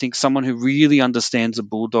bring. I think someone who really understands the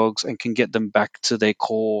Bulldogs and can get them back to their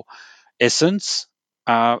core essence.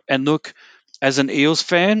 And look, as an Eels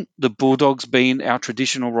fan, the Bulldogs being our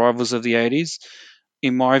traditional rivals of the '80s,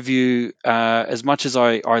 in my view, as much as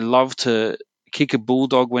I love to kick a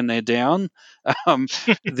Bulldog when they're down, um,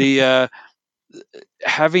 the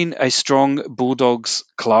having a strong Bulldogs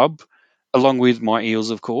club, along with my Eels,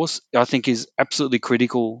 of course, I think is absolutely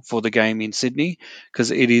critical for the game in Sydney,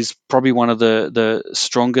 because it is probably one of the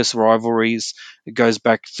strongest rivalries. It goes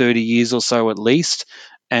back 30 years or so at least,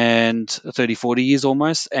 and 30, 40 years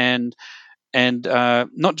almost. And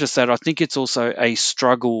not just that, I think it's also a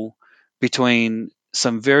struggle between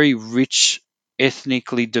some very rich,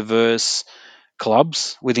 ethnically diverse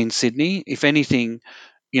clubs within Sydney. If anything,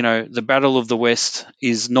 the Battle of the West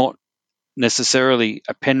is not necessarily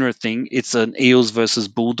a Penrith thing; it's an Eels versus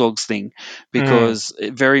Bulldogs thing, Mm. because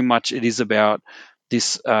very much it is about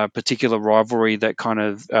this particular rivalry that kind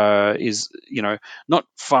of is, not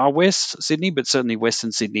far west Sydney, but certainly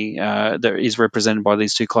Western Sydney, that is represented by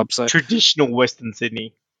these two clubs. So Traditional Western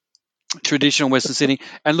Sydney. traditional Western Sydney.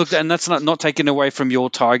 And look, and that's not taken away from your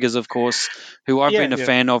Tigers, of course, who I've Yeah, been a yeah.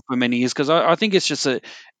 fan of for many years, because I think it's just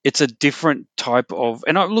it's a different type of.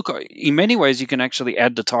 And in many ways you can actually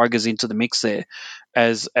add the Tigers into the mix there,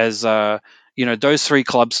 as those three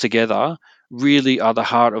clubs together really are the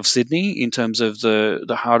heart of Sydney in terms of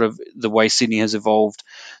the heart of the way Sydney has evolved.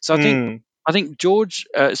 So Mm. I think Phil.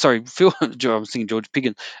 I was thinking George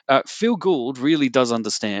Piggin. Phil Gould really does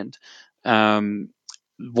understand um,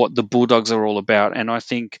 what the Bulldogs are all about, and I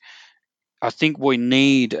think we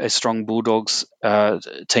need a strong Bulldogs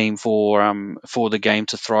team for the game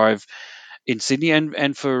to thrive in Sydney,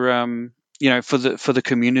 and for the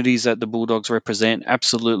communities that the Bulldogs represent.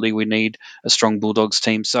 Absolutely, we need a strong Bulldogs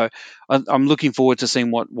team. So I'm looking forward to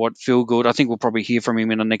seeing what Phil Good. I think we'll probably hear from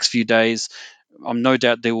him in the next few days. I'm no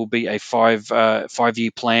doubt there will be a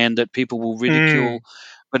 5-year plan that people will ridicule, Mm.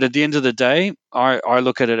 but at the end of the day, I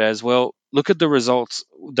look at it as, well. Look at the results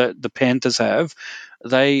that the Panthers have.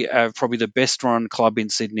 They are probably the best run club in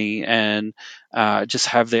Sydney, and just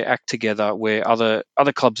have their act together where other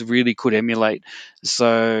clubs really could emulate.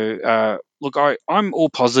 So look, I'm all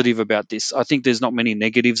positive about this. I think there's not many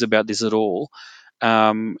negatives about this at all,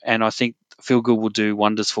 and I think Feel Good will do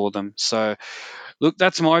wonders for them. So look,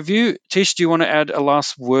 that's my view. Tish, do you want to add a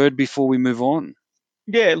last word before we move on?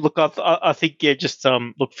 Yeah, look, I think yeah, just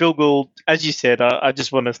look, Phil Gould, as you said, I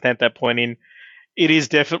just want to stamp that point in. It is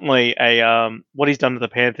definitely a what he's done to the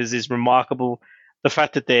Panthers is remarkable. The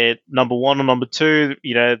fact that they're number one or number two,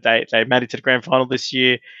 they made it to the grand final this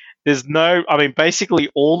year. I mean, basically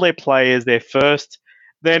all their players,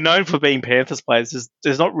 they're known for being Panthers players.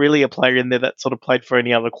 There's not really a player in there that sort of played for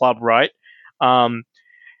any other club, right? Um,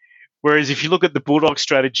 Whereas if you look at the Bulldog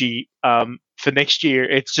strategy for next year,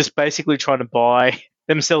 it's just basically trying to buy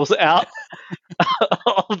themselves out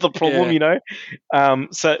of the problem, Yeah,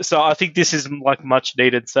 So I think this is like much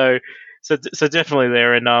needed. So definitely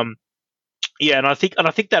there, and yeah, and I think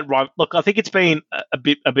that right. Look, I think it's been a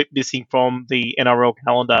bit missing from the NRL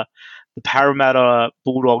calendar, the Parramatta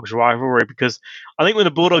Bulldogs rivalry, because I think when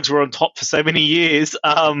the Bulldogs were on top for so many years,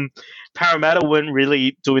 Parramatta weren't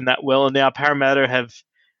really doing that well, and now Parramatta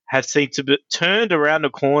have seemed to be turned around the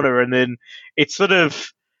corner, and then it's sort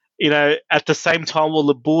of at the same time while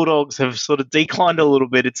the Bulldogs have sort of declined a little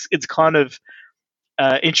bit. It's kind of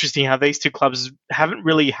interesting how these two clubs haven't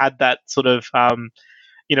really had that sort of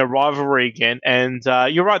rivalry again. And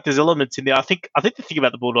you're right, there's elements in there. I think the thing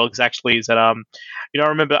about the Bulldogs actually is that I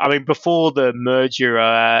remember, I mean, before the merger,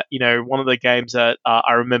 one of the games that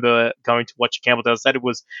I remember going to watch at Campbelltown Stadium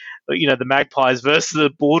was the Magpies versus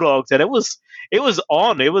the Bulldogs, and it was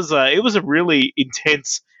on. It was a really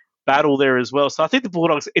intense battle there as well. So I think the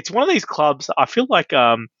Bulldogs, it's one of these clubs. I feel like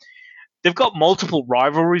they've got multiple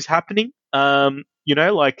rivalries happening.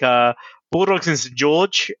 Like Bulldogs and St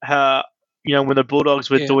George. When the Bulldogs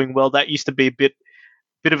were yeah, doing well, that used to be a bit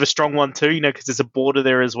of a strong one too. Because there's a border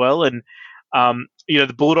there as well, and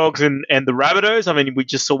the Bulldogs and the Rabbitohs. I mean, we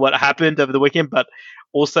just saw what happened over the weekend, but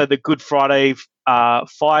also the Good Friday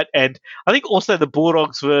fight, and I think also the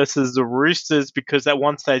Bulldogs versus the Roosters, because at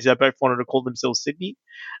one stage they both wanted to call themselves Sydney.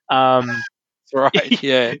 Um, right.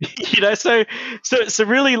 Yeah, so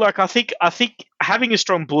really, like, I think having a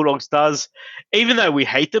strong Bulldogs does, even though we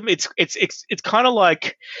hate them, it's kind of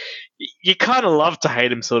like you kind of love to hate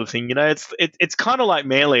them, sort of thing. It's kind of like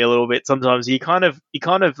Manly a little bit sometimes. You kind of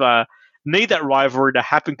need that rivalry to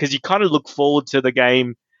happen because you kind of look forward to the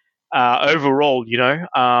game overall.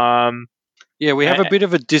 yeah. We have a Uh, bit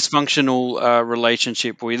of a dysfunctional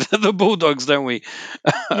relationship with the Bulldogs, don't we?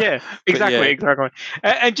 yeah, But exactly, yeah, exactly.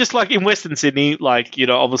 And just like in Western Sydney, like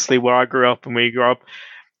obviously where I grew up and where you grew up,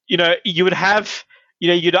 you would have,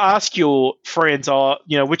 you'd ask your friends,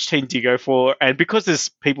 which team do you go for? And because there's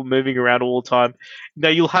people moving around all the time,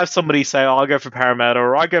 you'll have somebody say, oh, I go for Parramatta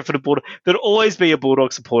or I go for the Bulldog. There'll always be a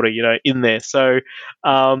Bulldog supporter, in there. So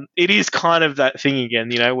it is kind of that thing again,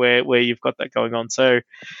 where you've got that going on. So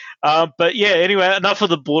But yeah, anyway, enough of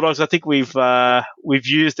the Bulldogs. I think we've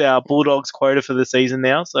used our Bulldogs quota for the season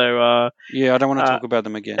now. So Yeah, I don't want to uh, talk about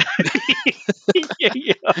them again.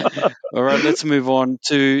 yeah. All right, let's move on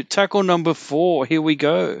to tackle number 4. Here we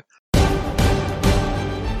go.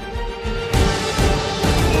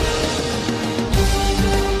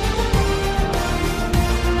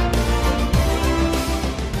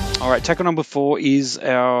 All right, tackle number 4 is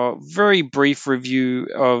our very brief review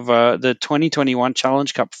of the 2021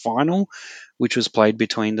 Challenge Cup final, which was played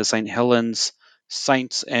between the St. Helens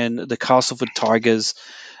Saints and the Castleford Tigers.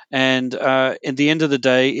 And at the end of the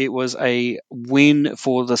day, it was a win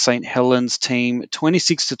for the St. Helens team,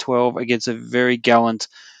 26-12 against a very gallant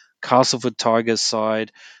Castleford Tigers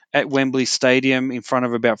side at Wembley Stadium in front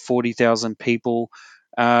of about 40,000 people.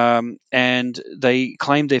 And they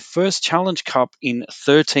claimed their first Challenge Cup in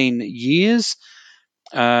 13 years.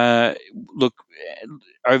 Look,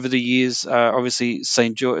 over the years, obviously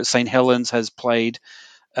St. Helens has played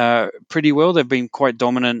pretty well. They've been quite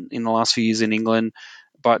dominant in the last few years in England,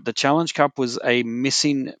 but the Challenge Cup was a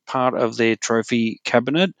missing part of their trophy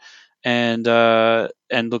cabinet. And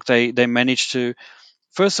look, they managed to.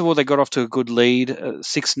 First of all, they got off to a good lead,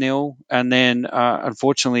 6-0, and then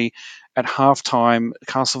unfortunately at halftime,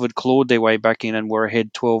 Castleford clawed their way back in and were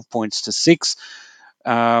ahead 12 points to 6.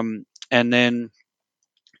 And then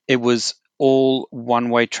it was all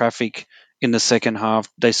one-way traffic in the second half.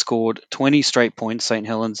 They scored 20 straight points, St.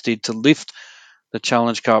 Helens did, to lift the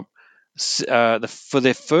Challenge Cup for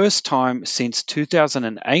their first time since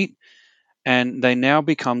 2008, and they now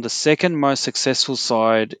become the second most successful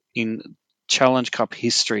side in Challenge Cup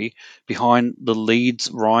history behind the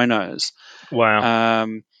Leeds Rhinos. Wow.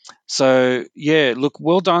 So yeah, look,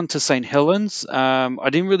 well done to St. Helens. I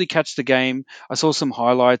didn't really catch the game. I saw some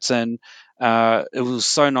highlights, and it was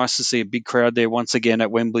so nice to see a big crowd there once again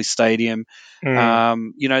at Wembley Stadium.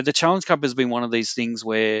 Mm, The Challenge Cup has been one of these things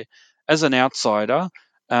where, as an outsider,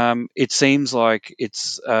 it seems like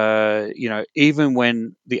it's even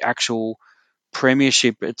when the actual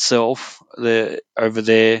Premiership itself, over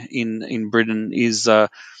there in Britain, is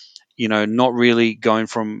not really going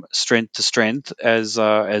from strength to strength as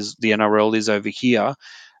the NRL is over here.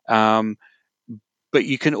 Um, but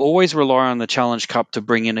you can always rely on the Challenge Cup to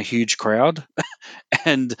bring in a huge crowd,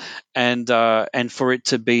 and and for it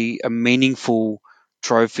to be a meaningful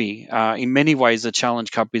trophy. In many ways, the Challenge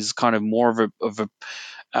Cup is kind of more of a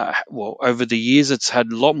over the years, it's had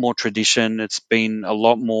a lot more tradition. It's been a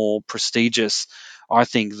lot more prestigious, I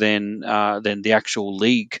think, than the actual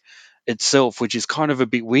league itself, which is kind of a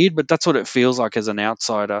bit weird. But that's what it feels like as an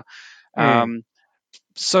outsider. mm, Um,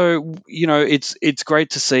 so it's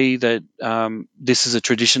great to see that this is a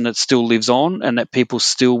tradition that still lives on, and that people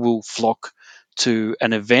still will flock to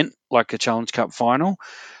an event like a Challenge Cup final.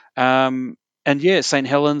 Um, and yeah, St.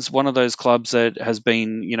 Helens, one of those clubs that has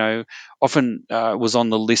been, often was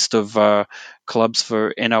on the list of clubs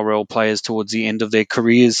for NRL players towards the end of their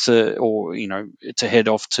careers to head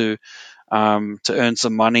off to earn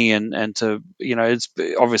some money, and to,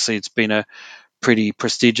 it's been a pretty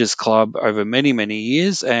prestigious club over many, many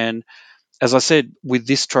years. And as I said, with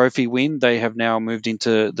this trophy win, they have now moved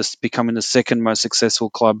into this, becoming the second most successful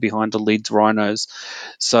club behind the Leeds Rhinos.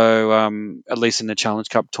 So at least in the Challenge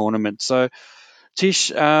Cup tournament. So Tish,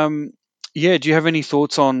 yeah, do you have any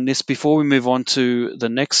thoughts on this before we move on to the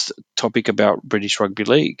next topic about British Rugby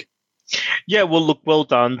League? yeah. Well, look, well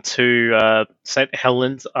done to St.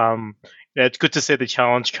 Helens. It's good to see the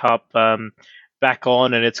Challenge Cup back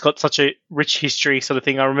on, and it's got such a rich history, sort of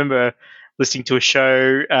thing. I remember listening to a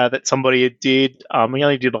show that somebody did. He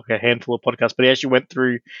only did like a handful of podcasts, but he actually went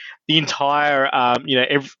through the entire,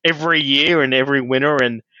 every year and every winner,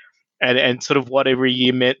 and sort of what every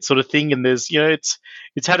year meant, sort of thing. And there's, it's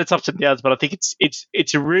had its ups and downs, but I think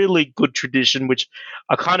it's a really good tradition, which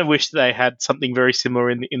I kind of wish they had something very similar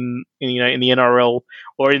in the NRL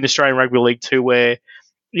or in Australian Rugby League too, where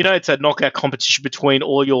it's a knockout competition between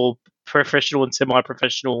all your professional and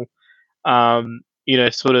semi-professional,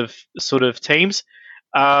 sort of teams.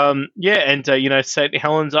 St.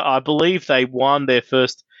 Helens, I believe they won their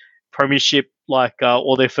first premiership,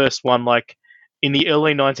 or their first one, in the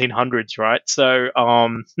early 1900s, right? So,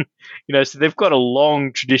 so they've got a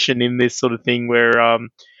long tradition in this sort of thing where,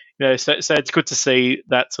 so it's good to see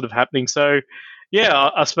that sort of happening. So, yeah,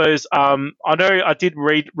 I suppose, I know I did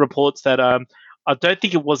read reports that, I don't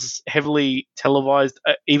think it was heavily televised,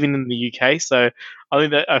 even in the UK. So I think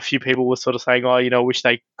that a few people were sort of saying, "Oh, wish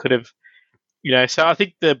they could have." So I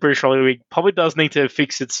think the British Rugby League probably does need to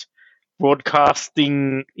fix its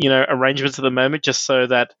broadcasting, arrangements at the moment, just so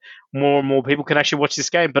that more and more people can actually watch this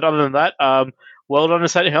game. But other than that, well done to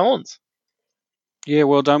St. Helens. Yeah,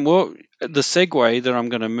 well done. Well, the segue that I'm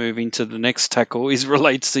going to move into the next tackle is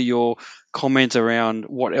relates to your comment around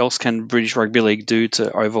what else can British Rugby League do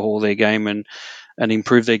to overhaul their game and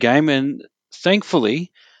improve their game. And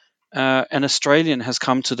thankfully, an Australian has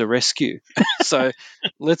come to the rescue. So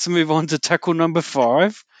let's move on to tackle number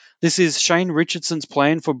 5. This is Shane Richardson's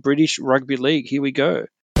plan for British Rugby League. Here we go.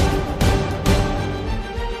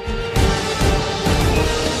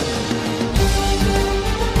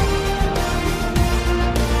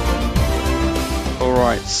 All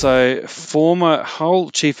right, so former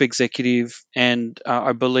Hull chief executive and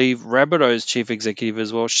I believe Rabbitohs chief executive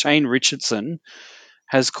as well, Shane Richardson,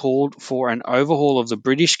 has called for an overhaul of the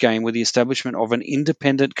British game with the establishment of an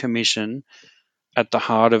independent commission at the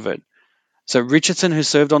heart of it. So Richardson, who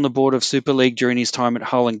served on the board of Super League during his time at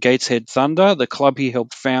Hull and Gateshead Thunder, the club he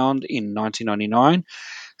helped found in 1999,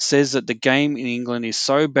 says that the game in England is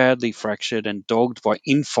so badly fractured and dogged by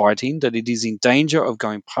infighting that it is in danger of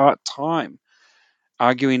going part-time,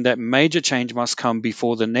 arguing that major change must come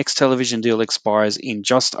before the next television deal expires in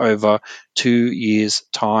just over 2 years'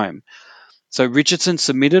 time. So Richardson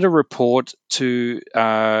submitted a report to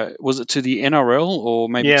was it to the NRL or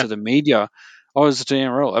maybe Yeah. to the media? Oh, it was to the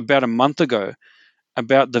NRL about a month ago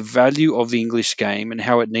about the value of the English game and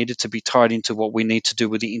how it needed to be tied into what we need to do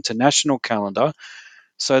with the international calendar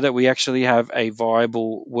so that we actually have a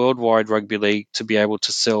viable worldwide rugby league to be able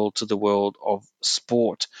to sell to the world of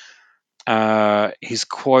sport. His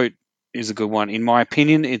quote is a good one. In my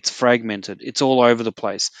opinion, it's fragmented. It's all over the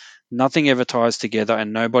place. Nothing ever ties together,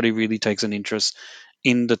 and nobody really takes an interest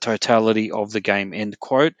in the totality of the game. End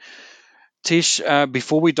quote. Tish,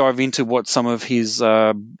 before we dive into what some of his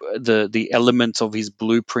the elements of his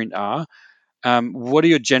blueprint are, what are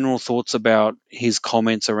your general thoughts about his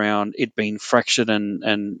comments around it being fractured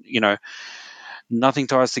and nothing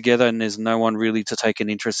ties together and there's no one really to take an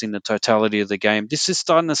interest in the totality of the game? This is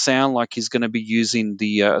starting to sound like he's going to be using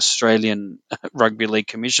the Australian Rugby League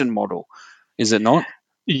Commission model, is it not?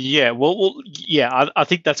 Yeah, yeah. I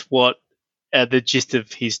think that's what the gist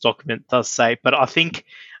of his document does say. But I think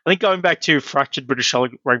going back to fractured British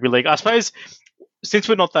Rugby League, I suppose since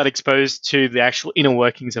we're not that exposed to the actual inner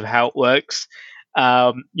workings of how it works, we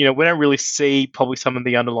don't really see probably some of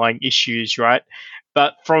the underlying issues, right?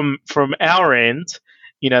 But from our end,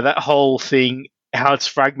 that whole thing, how it's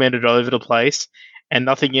fragmented all over the place, and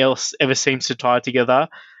nothing else ever seems to tie it together.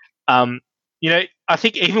 Um, I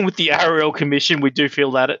think even with the RL Commission, we do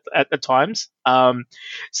feel that at times. If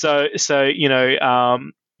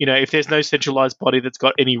there's no centralised body that's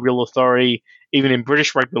got any real authority, even in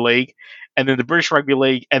British Rugby League, and then the British Rugby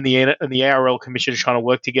League and the ARL Commission are trying to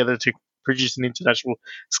work together to produce an international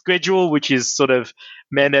schedule, which is sort of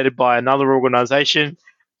mandated by another organisation.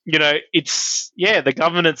 The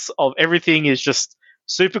governance of everything is just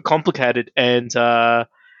super complicated, and so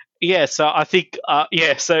I think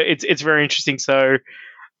so it's very interesting. So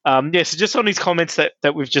so just on his comments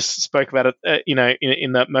that we've just spoke about it,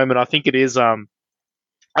 in that moment, I think it is I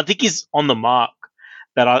think he's on the mark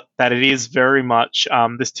that it is very much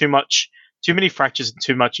there's too many fractures and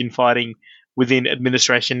too much infighting within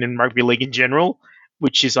administration and rugby league in general,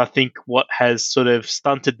 which is I think what has sort of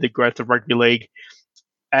stunted the growth of rugby league.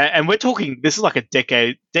 And we're talking this is like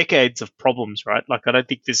decades of problems, right? Like I don't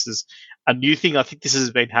think this is a new thing. I think this has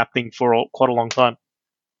been happening for quite a long time.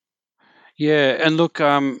 Yeah, and look,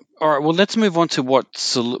 all right. Well, let's move on to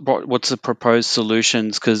what's the proposed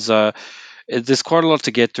solutions because there's quite a lot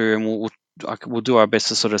to get through, and we'll do our best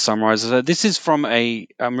to sort of summarize it. This is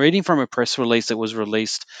I'm reading from a press release that was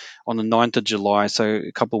released on the 9th of July, so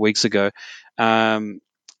a couple of weeks ago.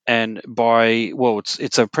 And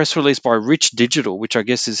it's a press release by Rich Digital, which I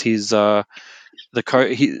guess is his a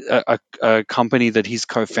company that he's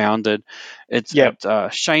co-founded. It's at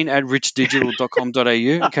shane@richdigital.com.au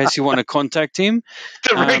in case you want to contact him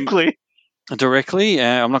directly.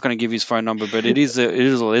 I'm not going to give his phone number, but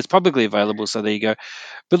it's publicly available, so there you go.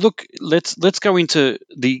 But look, let's go into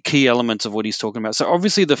the key elements of what he's talking about. So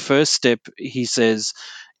obviously the first step, he says,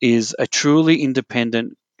 is a truly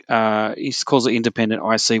independent he calls it independent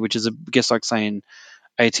IC, which is I guess like saying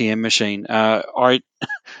ATM machine.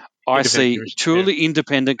 I see truly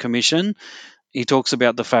independent commission. He talks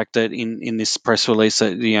about the fact that in this press release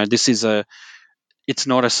that it's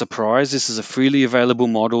not a surprise. This is a freely available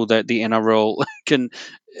model that the NRL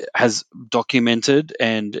has documented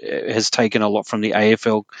and has taken a lot from the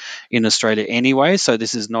AFL in Australia anyway. So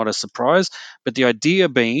this is not a surprise. But the idea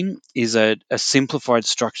being is that a simplified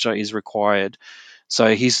structure is required.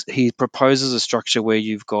 So he proposes a structure where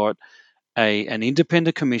you've got an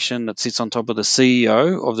independent commission that sits on top of the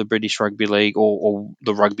CEO of the British Rugby League or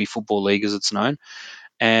the Rugby Football League as it's known,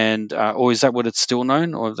 and or is that what it's still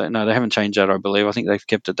known? Or no, they haven't changed that. I believe. I think they've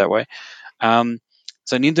kept it that way. Um,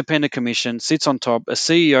 so an independent commission sits on top. A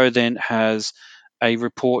CEO then has a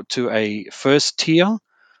report to a first tier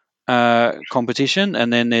competition,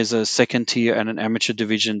 and then there's a second tier and an amateur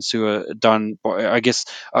divisions who are done by, I guess,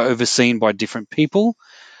 are overseen by different people.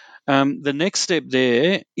 The next step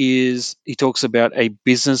there is he talks about a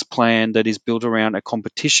business plan that is built around a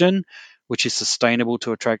competition which is sustainable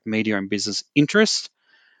to attract media and business interest.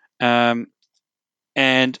 Um,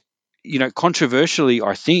 and, controversially,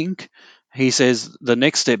 I think he says the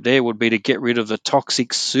next step there would be to get rid of the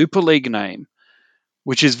toxic Super League name,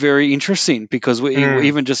 which is very interesting because Mm.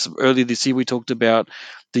 even just earlier this year we talked about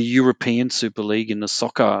the European Super League in the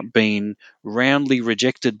soccer being roundly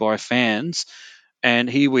rejected by fans, and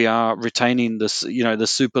here we are retaining this, the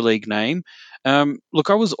Super League name. Look,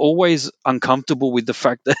 I was always uncomfortable with the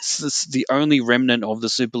fact that the only remnant of the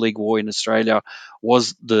Super League war in Australia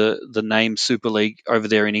was the name Super League over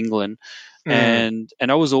there in England, Mm.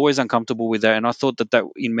 and I was always uncomfortable with that, and I thought that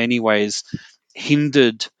in many ways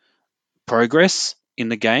hindered progress in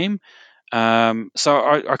the game. So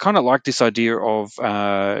I kind of like this idea of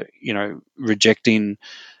rejecting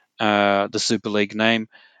the Super League name.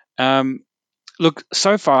 Um, Look,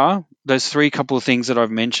 so far, those couple of things that I've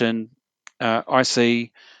mentioned, I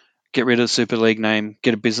see get rid of the Super League name,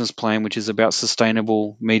 get a business plan which is about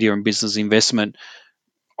sustainable media and business investment.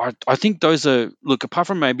 I think those are, look, apart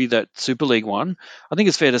from maybe that Super League one, I think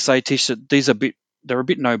it's fair to say, Tish, that they're a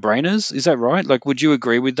bit no-brainers. Is that right? Like, would you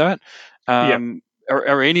agree with that? Yeah.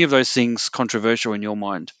 Are any of those things controversial in your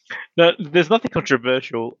mind? No, there's nothing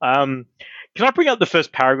controversial. Can I bring up the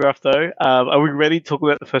first paragraph though? Are we ready to talk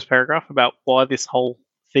about the first paragraph about why this whole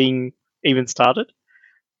thing even started?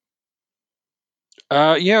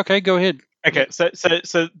 Yeah, okay, go ahead. Okay, Yep.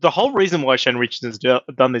 so the whole reason why Shane Richardson's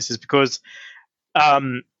done this is because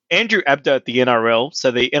Andrew Abdo at the NRL,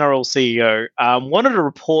 so the NRL CEO, wanted a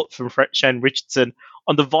report from Shane Richardson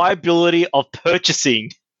on the viability of purchasing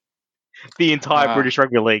the entire Uh, British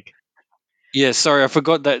Rugby League. yeah, sorry, I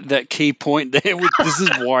forgot that key point there. This is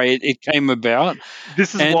why it came about.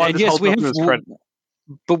 This is And why and this whole yes, we document have, was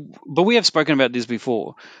created. but we have spoken about this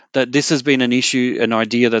before. That this has been an issue, an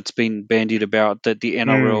idea that's been bandied about, that the Mm.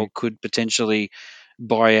 NRL could potentially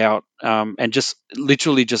buy out and just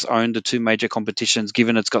literally just own the two major competitions,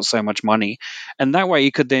 given it's got so much money, and that way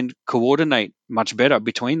it could then coordinate much better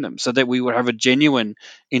between them, so that we would have a genuine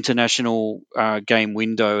international game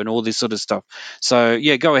window and all this sort of stuff. So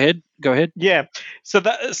yeah, go ahead, go ahead. Yeah,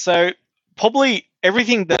 so probably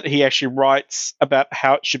everything that he actually writes about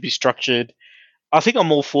how it should be structured, I think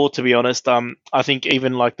I'm all for, to be honest. I think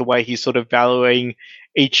even like the way he's sort of valuing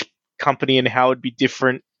each company and how it'd be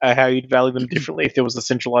different, how you'd value them differently if there was a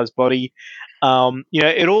centralized body.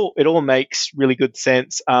 It all makes really good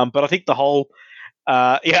sense. But I think the whole,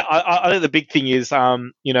 I think the big thing is, the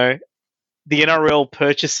NRL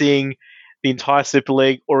purchasing the entire Super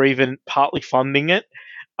League or even partly funding it.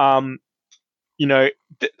 Um,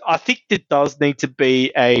 I think there does need to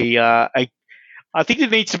be I think there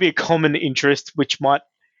needs to be a common interest, which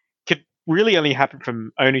could really only happen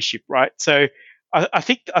from ownership, right? So I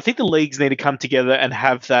think the leagues need to come together and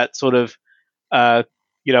have that sort of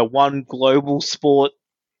one global sport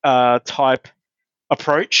type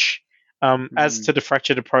approach as Mm, to the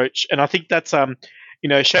fractured approach, and I think that's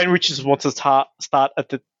Shane Richards wants to start at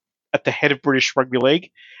the head of British Rugby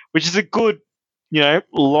League, which is a good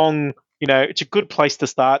long it's a good place to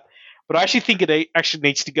start, but I actually think it actually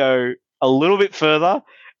needs to go a little bit further,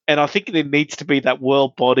 and I think there needs to be that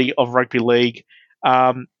world body of rugby league.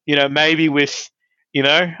 Maybe with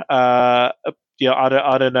I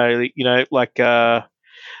don't know, like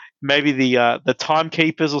maybe the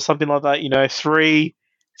timekeepers or something like that.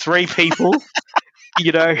 Three people,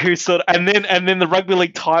 who sort of, and then the rugby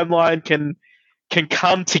league timeline can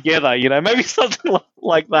come together. Maybe something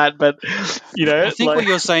like that. But I think what like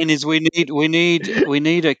you're saying is we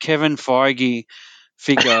need a Kevin Feige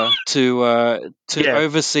figure to yeah,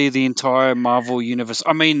 oversee the entire Marvel universe.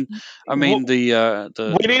 I mean we the need a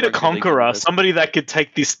rugby league conqueror, universe. somebody that could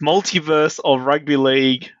take this multiverse of rugby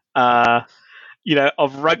league,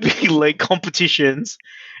 of rugby league competitions,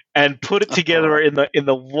 and put it together in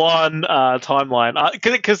the one timeline.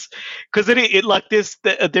 Because it like this,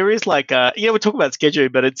 there is like we're talking about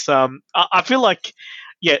scheduling, but it's I feel like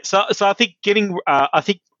yeah. So I think I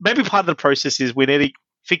think maybe part of the process is we need to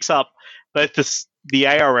fix up both the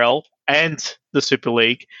ARL and the Super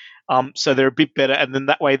League, so they're a bit better, and then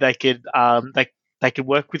that way they could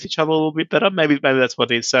work with each other a little bit better. Maybe that's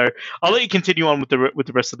what it is. So I'll let you continue on with the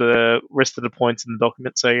rest of the points in the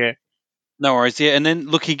document. So yeah. No worries. Yeah, and then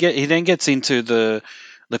look, he then gets into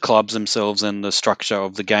the clubs themselves and the structure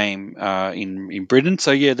of the game in Britain.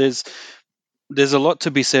 So yeah, there's a lot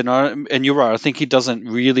to be said, and you're right. I think he doesn't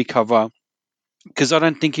really cover, because I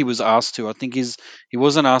don't think he was asked to. I think he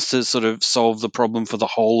wasn't asked to sort of solve the problem for the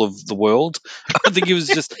whole of the world. I think he was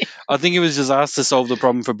just asked to solve the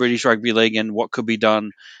problem for British Rugby League and what could be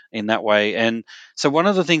done in that way. And so one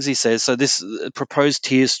of the things he says, so this proposed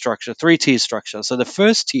tier structure, 3-tier structure. So the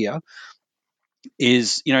first tier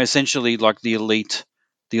is, essentially like the elite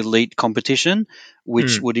competition,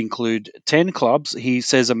 which Mm. would include 10 clubs. He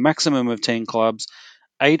says a maximum of 10 clubs,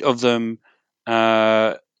 8 of them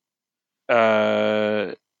uh,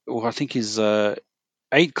 well, I think he's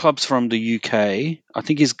 8 clubs from the UK. I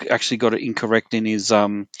think he's actually got it incorrect in his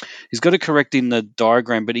he's got it correct in the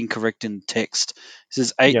diagram, but incorrect in the text. He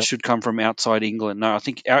says 8 Yep. should come from outside England. No, I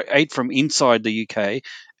think 8 from inside the UK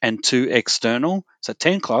and 2 external. So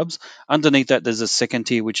 10 clubs. Underneath that, there's a second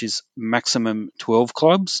tier, which is maximum 12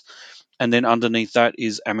 clubs, and then underneath that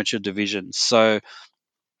is amateur division.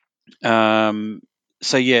 Um,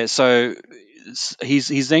 so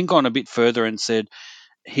he's then gone a bit further and said,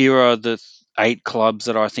 here are the 8 clubs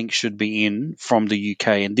that I think should be in from the UK,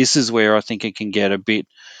 and this is where I think it can get a bit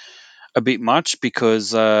much,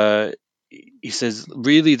 because he says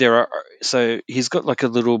really there are, so he's got like a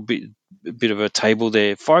little bit of a table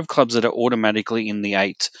there. 5 clubs that are automatically in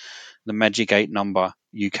the Magic 8 number,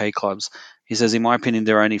 UK clubs. He says, in my opinion,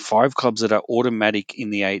 there are only 5 clubs that are automatic in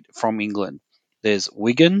the 8 from England. There's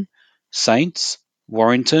Wigan, Saints,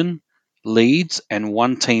 Warrington, Leeds, and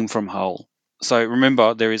 1 team from Hull. So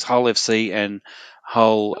remember, there is Hull FC and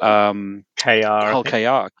KR, I Hull think.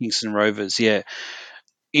 KR, Kingston Rovers. Yeah,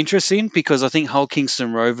 interesting, because I think Hull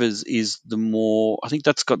Kingston Rovers is I think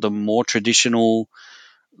that's got the more traditional,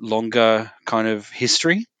 longer kind of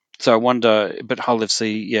history. So I wonder, but Hull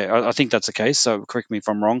FC, yeah, I think that's the case. So correct me if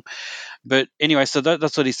I'm wrong. But anyway, so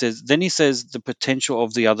that's what he says. Then he says the potential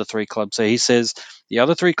of the other 3 clubs. So he says the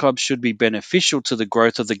other 3 clubs should be beneficial to the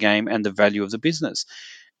growth of the game and the value of the business.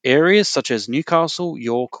 Areas such as Newcastle,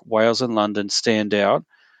 York, Wales, and London stand out,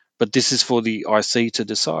 but this is for the IC to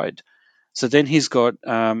decide. So then he's got,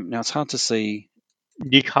 now it's hard to see.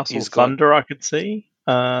 Newcastle He's got Thunder, I could see.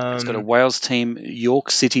 he's got a Wales team,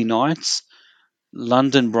 York City Knights,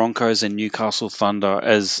 London Broncos, and Newcastle Thunder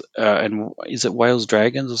as, and is it Wales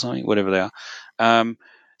Dragons or something, whatever they are.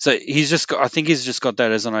 So he's just got, I think he's just got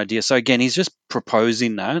that as an idea. So again, he's just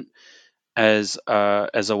proposing that as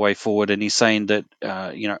a way forward, and he's saying that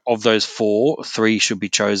of those 4, 3 should be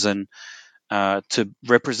chosen to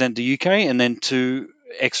represent the UK, and then 2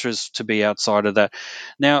 extras to be outside of that.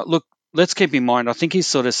 Now, look, let's keep in mind, I think he's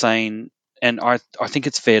sort of saying, and I think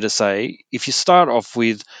it's fair to say, if you start off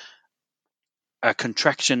with a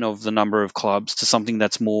contraction of the number of clubs to something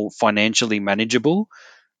that's more financially manageable,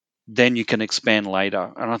 then you can expand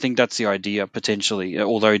later. And I think that's the idea potentially,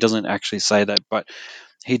 although he doesn't actually say that. But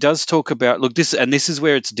he does talk about, look, this is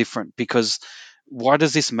where it's different, because why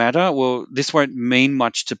does this matter? Well, this won't mean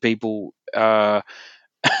much to people,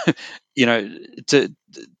 you know,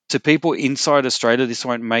 to people inside Australia. This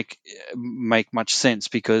won't make much sense,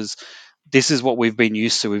 because this is what we've been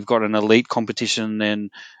used to. We've got an elite competition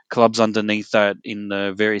and clubs underneath that in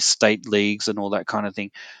the various state leagues and all that kind of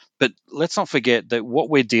thing. But let's not forget that what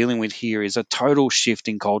we're dealing with here is a total shift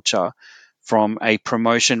in culture from a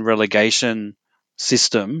promotion relegation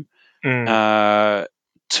system Mm. uh,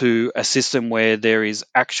 to a system where there is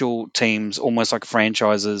actual teams, almost like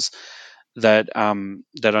franchises, that are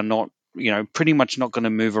not, pretty much not going to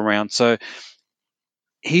move around. So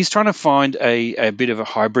he's trying to find a bit of a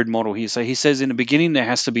hybrid model here. So he says in the beginning there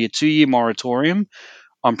has to be a 2-year moratorium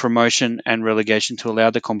on promotion and relegation to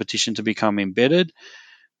allow the competition to become embedded.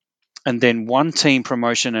 And then 1 team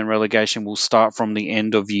promotion and relegation will start from the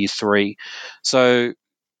end of year 3. So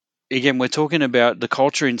again, we're talking about the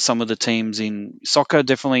culture in some of the teams in soccer,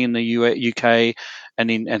 definitely in the UK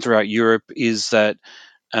and throughout Europe, is that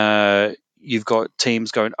you've got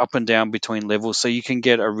teams going up and down between levels. So you can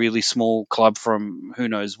get a really small club from who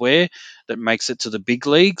knows where that makes it to the big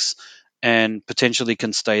leagues and potentially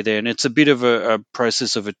can stay there. And it's a bit of a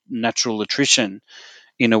process of a natural attrition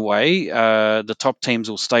in a way. The top teams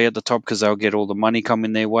will stay at the top because they'll get all the money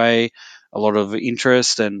coming their way, a lot of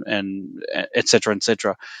interest, and et cetera, et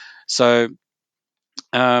cetera. So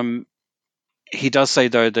um, he does say,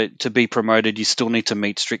 though, that to be promoted, you still need to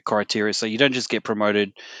meet strict criteria. So you don't just get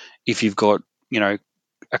promoted if you've got,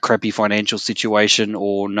 a crappy financial situation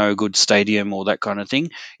or no good stadium or that kind of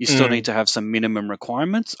thing. You still Mm. need to have some minimum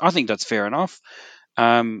requirements. I think that's fair enough.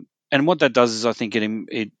 And what that does is, I think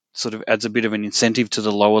it sort of adds a bit of an incentive to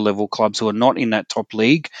the lower level clubs who are not in that top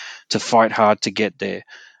league to fight hard to get there.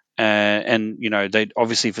 And they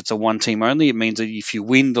obviously, if it's a one team only, it means that if you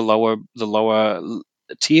win the lower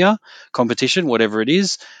tier competition, whatever it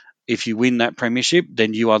is, if you win that premiership,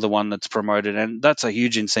 then you are the one that's promoted, and that's a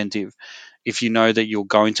huge incentive if you know that you're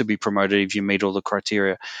going to be promoted if you meet all the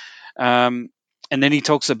criteria. Um, and then he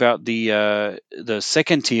talks about the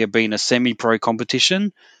second tier being a semi-pro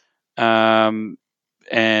competition, um,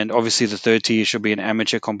 and obviously the third tier should be an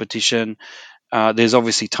amateur competition. There's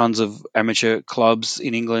obviously tons of amateur clubs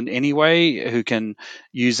in England anyway who can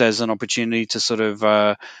use as an opportunity to sort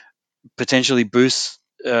of potentially boost,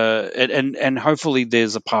 and hopefully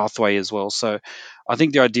there's a pathway as well. So I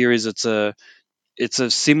think the idea is it's a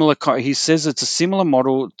similar. He says it's a similar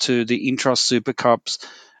model to the Intrust Super Cups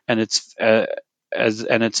and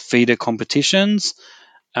its feeder competitions.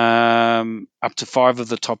 Up to 5 of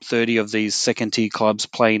the top 30 of these second tier clubs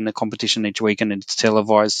play in the competition each week, and it's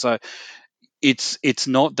televised. So it's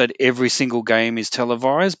not that every single game is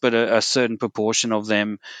televised, but a certain proportion of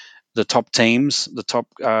them, the top teams, the top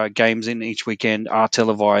games in each weekend, are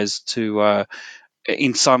televised to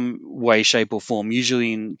in some way, shape, or form,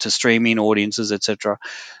 usually to streaming audiences, etc.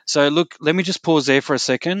 So, look, let me just pause there for a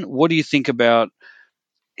second. What do you think about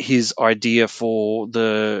his idea for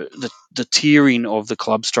the tiering of the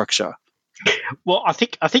club structure? Well, I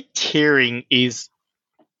think tiering is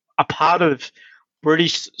a part of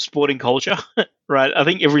British sporting culture, right? I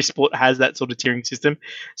think every sport has that sort of tiering system,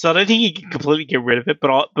 so I don't think you can completely get rid of it.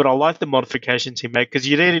 But I like the modifications he made because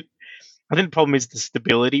you need. I think the problem is the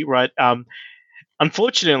stability, right?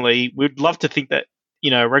 Unfortunately, we'd love to think that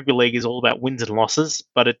rugby league is all about wins and losses,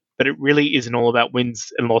 but it really isn't all about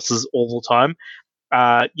wins and losses all the time.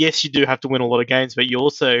 Yes, you do have to win a lot of games, but you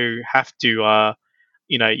also have to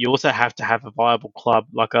have a viable club,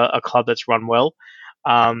 like a club that's run well.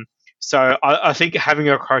 Um, so I think having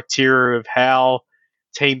a criteria of how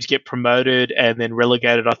teams get promoted and then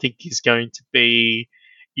relegated, I think is going to be,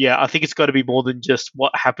 yeah, I think it's got to be more than just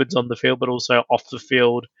what happens on the field, but also off the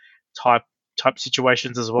field type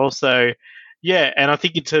situations as well. So yeah, and I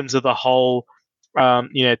think in terms of the whole,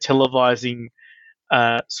 televising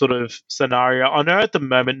sort of scenario. I know at the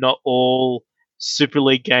moment not all Super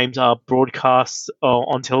League games are broadcast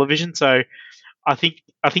on television, so I think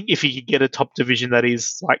if you could get a top division that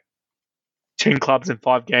is like 10 clubs and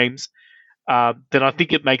 5 games, then I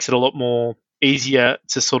think it makes it a lot more easier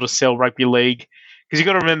to sort of sell rugby league because you've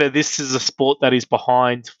got to remember this is a sport that is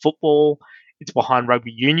behind football, it's behind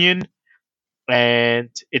rugby union, and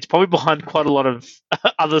it's probably behind quite a lot of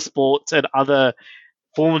other sports and other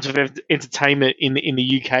forms of entertainment in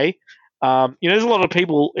the UK. There's a lot of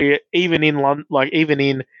people even in London, like even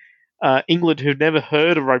in England, who've never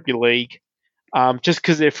heard of rugby league, just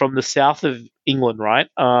because they're from the south of England, right?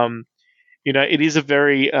 It is a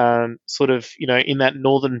very sort of in that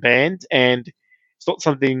northern band, and it's not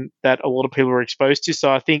something that a lot of people are exposed to.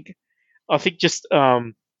 So I think just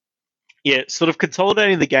yeah, sort of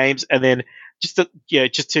consolidating the games, and then just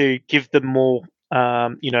to give them more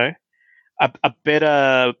a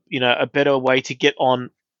better way to get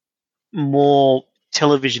on more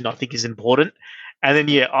television, I think is important. And then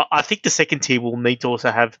yeah, I think the second tier will need to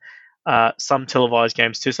also have some televised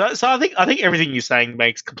games too. So I think everything you're saying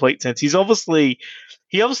makes complete sense. He obviously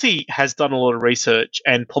has done a lot of research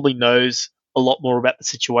and probably knows a lot more about the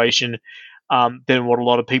situation than what a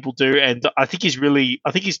lot of people do. And I think he's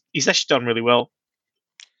actually done really well.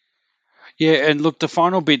 Yeah, and look, the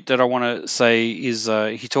final bit that I want to say is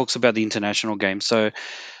he talks about the international game. So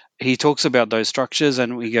he talks about those structures,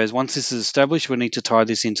 and he goes, once this is established, we need to tie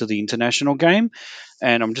this into the international game.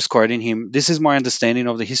 And I'm just quoting him: "This is my understanding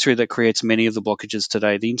of the history that creates many of the blockages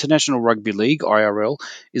today. The International Rugby League (IRL)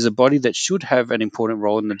 is a body that should have an important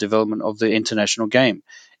role in the development of the international game.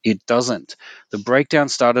 It doesn't. The breakdown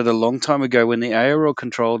started a long time ago when the ARL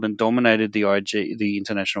controlled and dominated the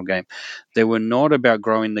international game. They were not about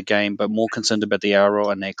growing the game, but more concerned about the ARL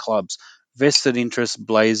and their clubs. Vested interests,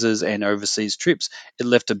 blazers, and overseas trips. It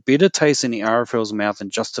left a bitter taste in the RFL's mouth, and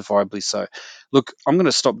justifiably so." Look, I'm going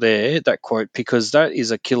to stop there, that quote, because that is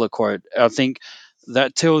a killer quote. I think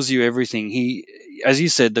that tells you everything. As you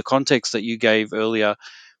said, the context that you gave earlier,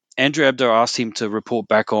 Andrew Abdo asked him to report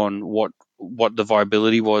back on what the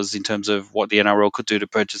viability was in terms of what the NRL could do to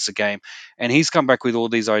purchase the game, and he's come back with all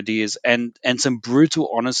these ideas and some brutal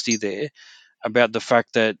honesty there about the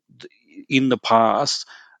fact that in the past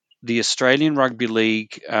the Australian Rugby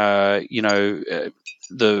League, the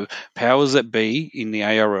powers that be in the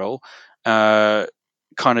ARL,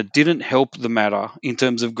 kind of didn't help the matter in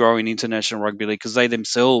terms of growing international rugby league because they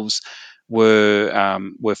themselves were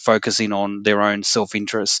focusing on their own self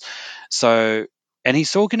interest. So, and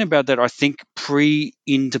he's talking about that, I think,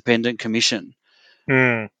 pre-independent commission.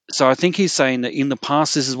 Mm. So I think he's saying that in the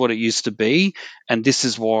past this is what it used to be, and this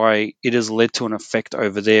is why it has led to an effect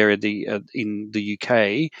over there in the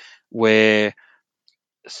UK where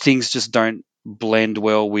things just don't blend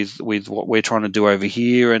well with what we're trying to do over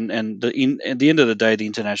here, and at the end of the day, the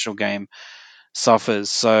international game suffers.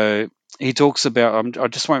 So he talks about. I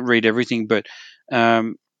just won't read everything, but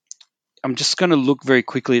um, I'm just going to look very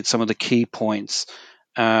quickly at some of the key points.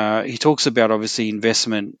 He talks about obviously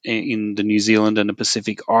investment in the New Zealand and the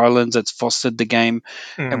Pacific Islands that's fostered the game,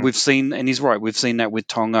 and Mm. we've seen, and he's right, we've seen that with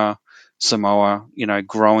Tonga, Samoa,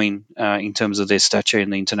 growing in terms of their stature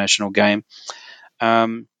in the international game.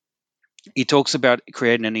 Um, he talks about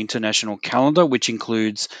creating an international calendar, which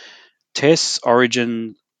includes tests,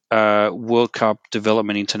 Origin, World Cup,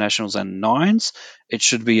 Development Internationals, and Nines. It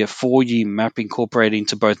should be a 4-year map incorporated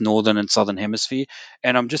into both Northern and Southern Hemisphere.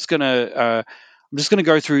 And I'm just gonna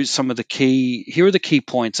go through some of the key. Here are the key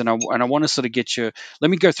points, and I want to sort of get your.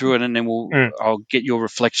 Let me go through it, and then Mm. I'll get your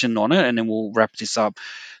reflection on it, and then we'll wrap this up.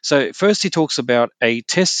 So first, he talks about a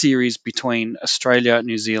test series between Australia,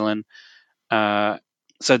 New Zealand, uh,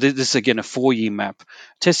 so this is again a 4-year map.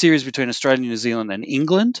 Test series between Australia, New Zealand, and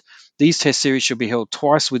England. These test series should be held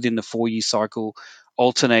twice within the 4-year cycle,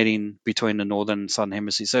 alternating between the northern and southern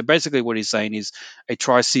hemisphere. So basically, what he's saying is a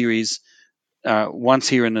tri series, once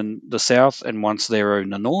here in the south and once there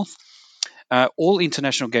in the north. All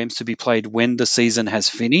international games to be played when the season has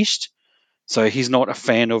finished. So he's not a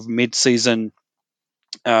fan of mid-season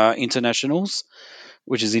internationals,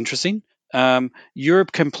 which is interesting.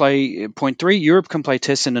 Europe can play point three. Europe can play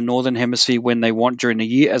tests in the northern hemisphere when they want during the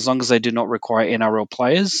year, as long as they do not require NRL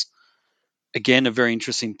players. Again, a very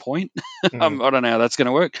interesting point. Mm. I don't know how that's going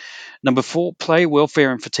to work. Number four, play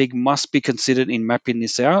welfare and fatigue must be considered in mapping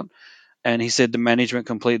this out. And he said the management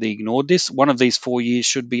completely ignored this. One of these 4 years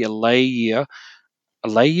should be a lay year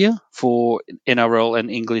for NRL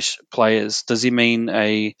and English players. Does he mean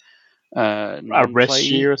a A rest non-play,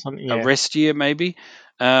 year or something. a Yeah. rest year maybe?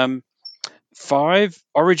 Um, Five,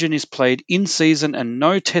 Origin is played in season and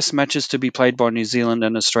no test matches to be played by New Zealand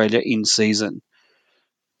and Australia in season.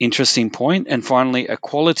 Interesting point. And finally, a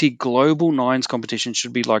quality global nines competition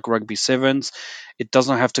should be like rugby sevens. It does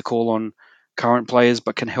not have to call on current players,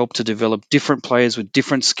 but can help to develop different players with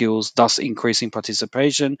different skills, thus increasing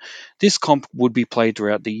participation. This comp would be played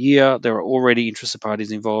throughout the year. There are already interested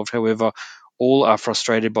parties involved. However, all are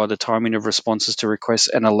frustrated by the timing of responses to requests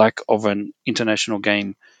and a lack of an international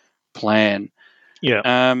game plan. Yeah.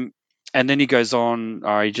 Um, and then he goes on,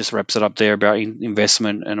 he just wraps it up there about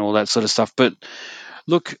investment and all that sort of stuff. But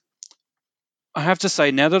look, I have to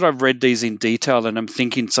say, now that I've read these in detail and I'm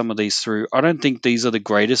thinking some of these through, I don't think these are the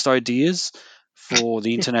greatest ideas for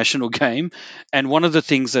the international game. And one of the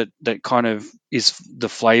things that kind of is the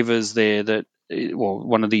flavors there that, well,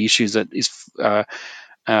 one of the issues that is uh,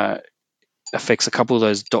 affects a couple of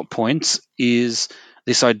those dot points is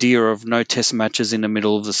this idea of no test matches in the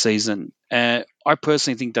middle of the season. I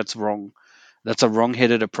personally think that's wrong. That's a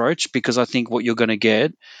wrong-headed approach because I think what you're going to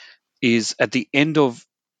get is at the end of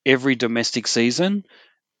every domestic season,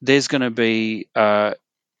 there's going to be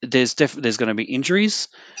there's going to be injuries,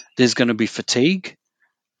 there's going to be fatigue,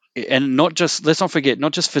 and not just let's not forget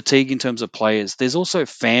not just fatigue in terms of players. There's also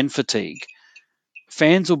fan fatigue.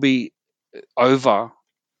 Fans will be over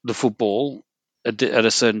the football at a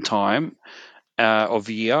certain time of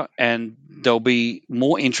year, and they'll be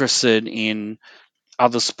more interested in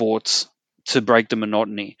other sports to break the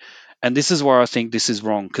monotony. And this is why I think this is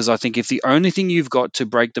wrong, because I think if the only thing you've got to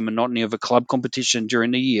break the monotony of a club competition during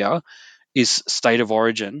the year is state of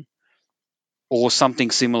origin or something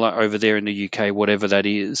similar over there in the UK, whatever that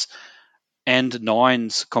is, and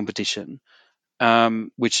nines competition,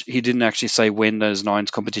 which he didn't actually say when those nines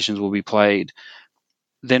competitions will be played,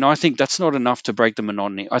 then I think that's not enough to break the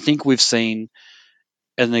monotony. I think we've seen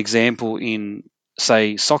an example in,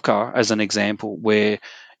 say, soccer as an example, where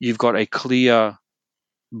you've got a clear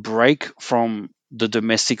break from the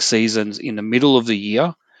domestic seasons in the middle of the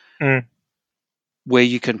year, Mm. where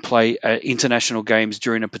you can play international games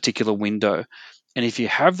during a particular window. And if you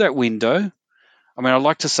have that window, I mean, I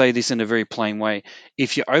like to say this in a very plain way.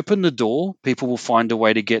 If you open the door, people will find a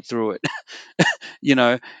way to get through it. you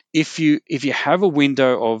know, if you have a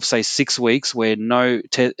window of say 6 weeks where no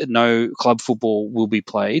club football will be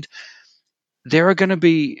played, there are going to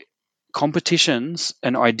be competitions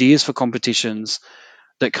and ideas for competitions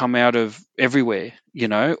that come out of everywhere.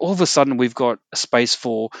 All of a sudden we've got a space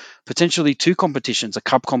for potentially two competitions: a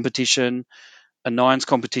cup competition, a nines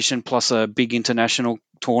competition, plus a big international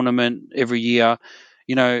tournament every year.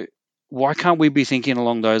 You know, why can't we be thinking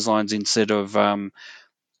along those lines instead of,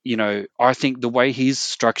 I think the way he's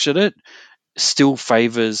structured it still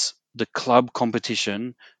favors the club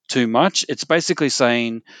competition too much. It's basically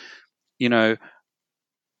saying, you know,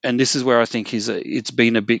 and this is where I think it's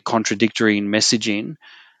been a bit contradictory in messaging.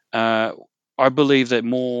 Uh, I believe that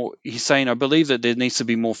more, he's saying, I believe that there needs to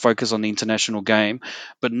be more focus on the international game,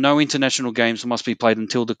 but no international games must be played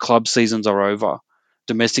until the club seasons are over,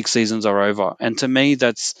 domestic seasons are over. And to me,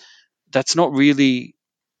 that's not really,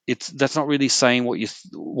 that's not really saying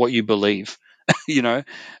what you believe, you know.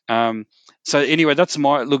 Um, so anyway, that's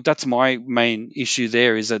my main issue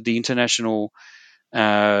there, is that the international,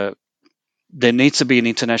 uh, there needs to be an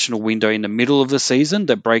international window in the middle of the season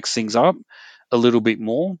that breaks things up a little bit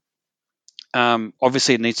more.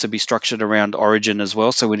 Obviously, it needs to be structured around Origin as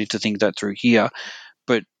well, so we need to think that through here.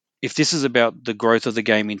 But if this is about the growth of the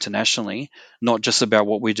game internationally, not just about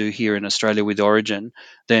what we do here in Australia with Origin,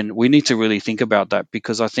 then we need to really think about that,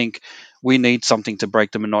 because I think we need something to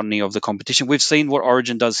break the monotony of the competition. We've seen what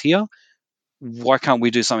Origin does here. Why can't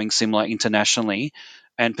we do something similar internationally,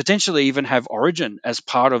 and potentially even have Origin as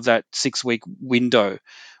part of that 6 week window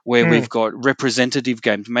where Hmm. we've got representative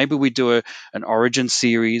games? Maybe we do an Origin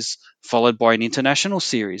series followed by an international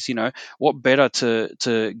series. What better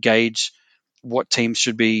to gauge what teams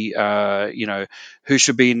should be, who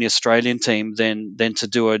should be in the Australian team, than to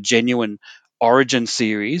do a genuine Origin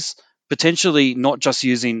series, potentially not just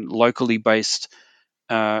using locally based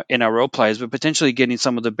NRL players, but potentially getting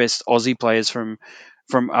some of the best Aussie players from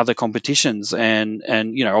other competitions, and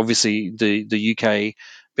obviously the UK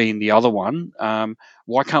being the other one.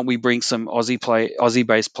 Why can't we bring some Aussie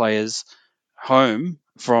based players home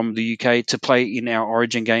from the UK to play in our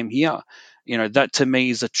Origin game here? That to me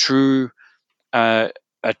is a true uh,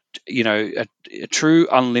 a a true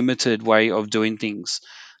unlimited way of doing things.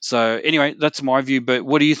 So anyway, that's my view. But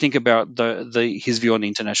what do you think about the his view on the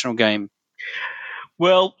international game?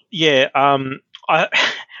 Well, yeah. I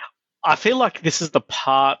I feel like this is the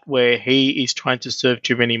part where he is trying to serve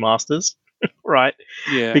too many masters, right?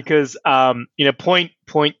 Yeah. Because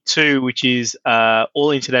point two, which is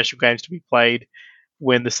all international games to be played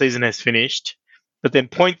when the season has finished, but then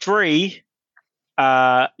point three,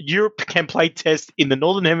 Europe can play tests in the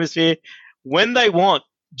Northern Hemisphere when they want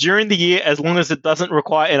during the year, as long as it doesn't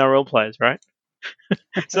require NRL players, right?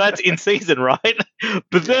 So that's in season, right?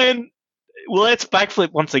 But then, well, let's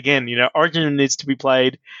backflip once again. Origin needs to be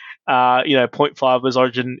played. Point five was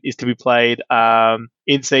Origin is to be played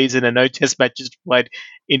in season, and no test matches played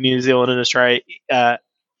in New Zealand and Australia.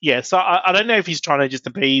 Yeah, so I don't know if he's trying to just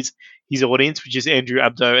appease his audience, which is Andrew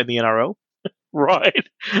Abdo and the NRL, right?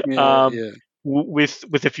 Yeah, Um, yeah.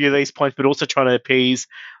 with a few of these points, but also trying to appease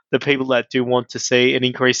the people that do want to see an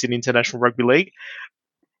increase in international rugby league.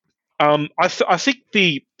 I think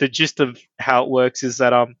the gist of how it works is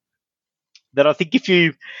that I think if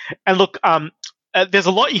you and look, there's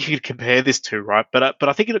a lot you could compare this to, right? But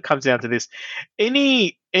I think it comes down to this: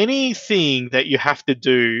 anything that you have to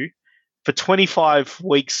do for 25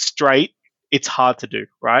 weeks straight, it's hard to do,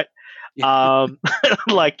 right? Um,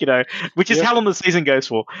 which is Yep. how long the season goes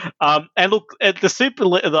for. And look, at the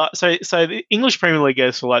so the English Premier League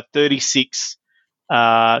goes for like 36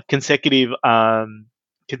 consecutive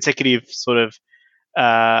sort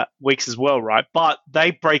of weeks as well, right? But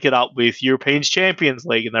they break it up with European Champions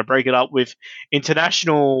League, and they break it up with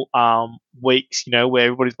international weeks, where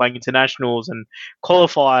everybody's playing internationals and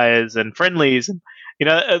qualifiers and friendlies, and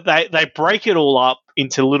they break it all up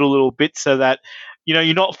into little bits so that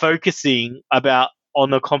you're not focusing about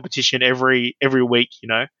on the competition every week,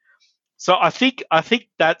 So I think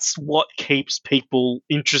that's what keeps people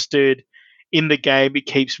interested in the game. It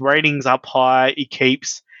keeps ratings up high. It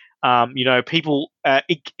keeps people.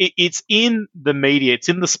 It's in the media. It's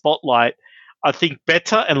in the spotlight. I think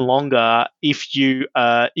better and longer if you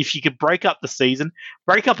could break up the season,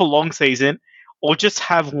 break up a long season, or just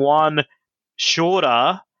have one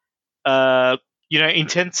shorter,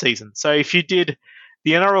 intense season. So if you did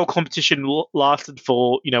the NRL competition lasted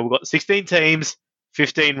for, we've got 16 teams,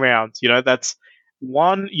 15 rounds. That's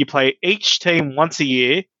one. You play each team once a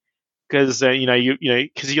year because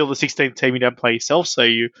because you're the 16th team, you don't play yourself, so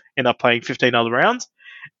you end up playing 15 other rounds,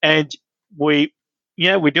 and we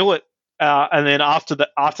do it, and then after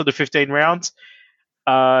the 15 rounds,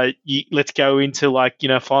 let's go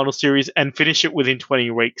into final series and finish it within 20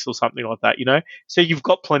 weeks or something like that. So you've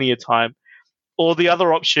got plenty of time. Or the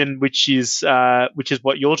other option, which is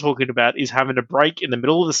what you're talking about, is having a break in the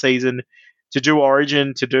middle of the season to do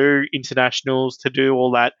Origin, to do internationals, to do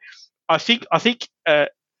all that. I think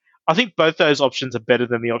both those options are better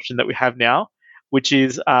than the option that we have now, which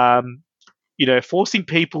is forcing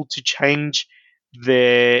people to change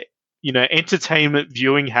their entertainment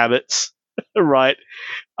viewing habits, right?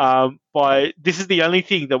 by this is the only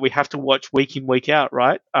thing that we have to watch week in week out,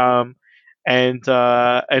 right? And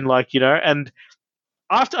like and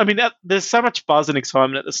after there's so much buzz and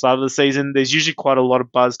excitement at the start of the season. There's usually quite a lot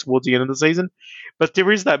of buzz towards the end of the season, but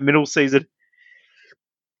there is that middle season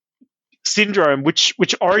syndrome, which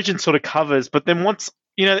Origin sort of covers. But then once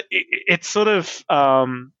it's sort of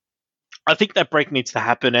I think that break needs to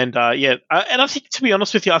happen, and and I think, to be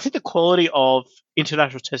honest with you, I think the quality of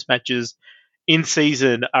international test matches in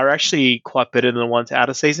season are actually quite better than the ones out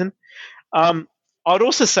of season. I'd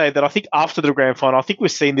also say that I think after the grand final, I think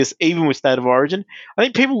we've seen this even with State of Origin. I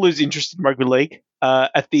think people lose interest in rugby league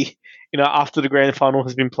at the after the grand final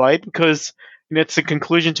has been played, because it's a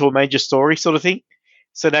conclusion to a major story sort of thing.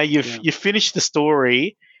 So now you've finished the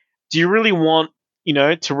story. Do you really want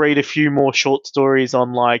to read a few more short stories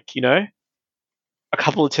on a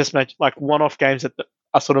couple of test match, like one-off games that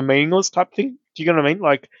are sort of meaningless type thing? Do you know what I mean?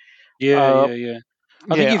 Like, Yeah.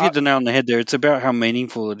 I think you've hit the nail on the head there. It's about how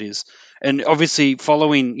meaningful it is. And obviously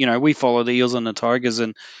following, we follow the Eels and the Tigers,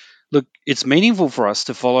 and look, it's meaningful for us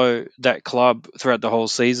to follow that club throughout the whole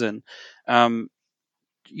season.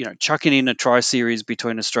 Chucking in a tri-series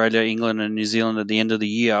between Australia, England and New Zealand at the end of the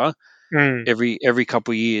year, every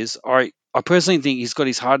couple of years, I personally think he's got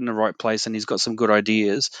his heart in the right place and he's got some good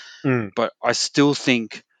ideas, but I still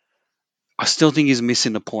think he's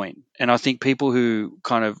missing the point. And I think people who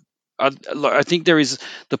kind of, I think there is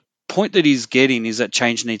the point that he's getting is that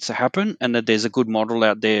change needs to happen, and that there's a good model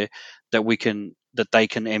out there that they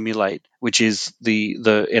can emulate, which is the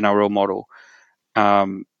NRL model.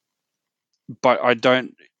 But I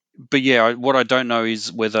don't. But yeah, what I don't know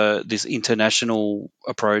is whether this international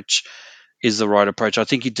approach is the right approach. I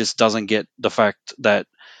think he just doesn't get the fact that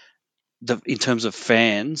in terms of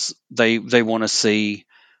fans, they want to see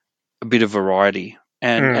a bit of variety,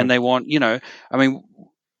 and they want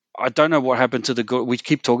I don't know what happened to we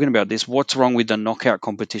keep talking about this. What's wrong with the knockout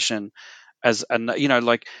competition?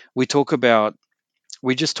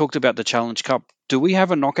 We just talked about the Challenge Cup. Do we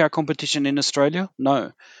have a knockout competition in Australia?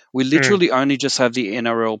 No. We literally only just have the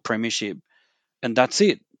NRL Premiership, and that's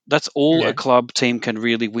it. That's all a club team can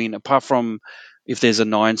really win, apart from if there's a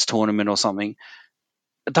Nines tournament or something.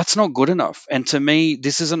 That's not good enough. And to me,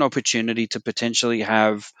 this is an opportunity to potentially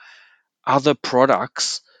have other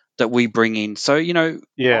products that we bring in. So,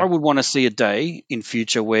 I would want to see a day in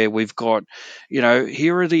future where we've got,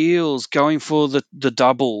 here are the Eels going for the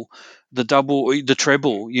treble, the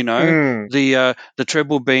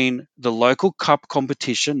treble being the local cup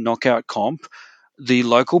competition, knockout comp, the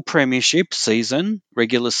local premiership season,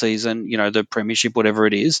 regular season, the premiership, whatever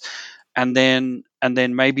it is, and then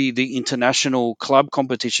maybe the international club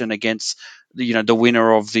competition against the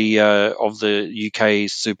winner of the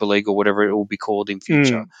UK Super League or whatever it will be called in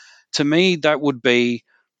future. To me, that would be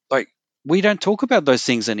like, we don't talk about those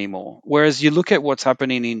things anymore. Whereas you look at what's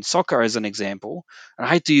happening in soccer as an example, and I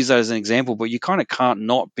hate to use that as an example, but you kind of can't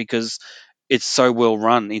not, because it's so well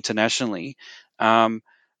run internationally. And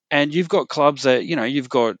you've got clubs that you've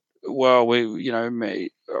got, whatever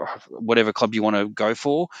club you want to go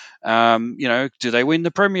for. Do they win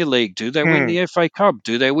the Premier League? Do they win the FA Cup?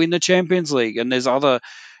 Do they win the Champions League? And there's other,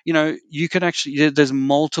 you can actually, there's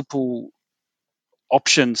multiple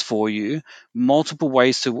options for you, multiple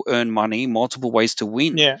ways to earn money, multiple ways to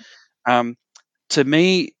win. To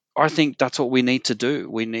me, I think that's what we need to do.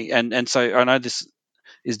 We need, and so I know this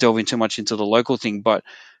is delving too much into the local thing, but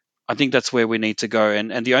I think that's where we need to go.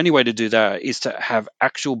 And the only way to do that is to have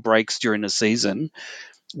actual breaks during the season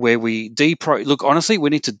where we look, honestly, we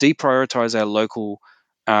need to deprioritize our local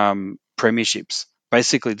premierships.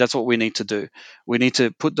 Basically, that's what we need to do. We need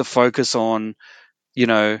to put the focus on,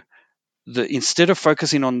 instead of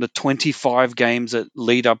focusing on the 25 games that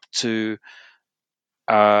lead up to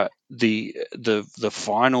the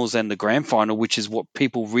finals and the grand final, which is what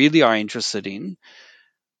people really are interested in.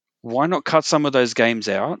 Why not cut some of those games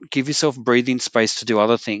out, give yourself breathing space to do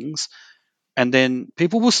other things, and then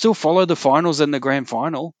people will still follow the finals and the grand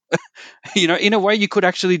final. In a way, you could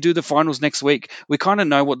actually do the finals next week. We kind of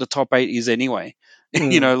know what the top 8 is anyway.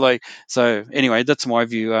 So anyway, that's my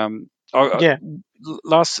view.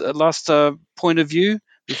 Last point of view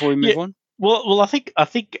before we move on. Well, I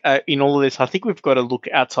think in all of this, I think we've got to look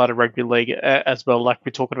outside of rugby league as well. Like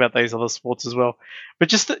we're talking about these other sports as well, but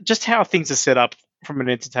just how things are set up from an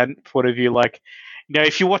entertainment point of view. Like,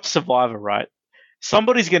 if you watch Survivor, right,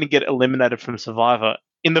 somebody's going to get eliminated from Survivor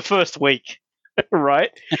in the first week,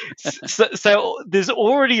 right? so there's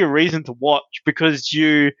already a reason to watch, because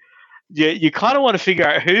you kind of want to figure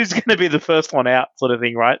out who's going to be the first one out, sort of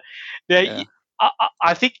thing, right?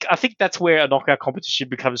 I think that's where a knockout competition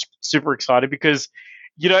becomes super exciting, because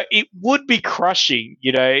it would be crushing,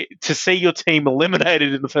 to see your team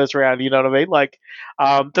eliminated in the first round. You know what I mean? Like,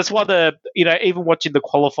 that's why even watching the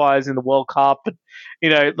qualifiers in the World Cup,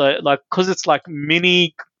 and like because it's like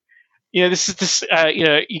mini. This is this.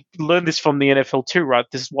 You learn this from the NFL too, right?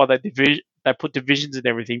 This is why they put divisions and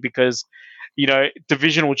everything because,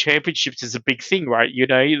 divisional championships is a big thing, right?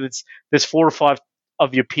 There's 4 or 5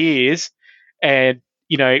 of your peers, and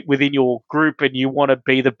within your group, and you want to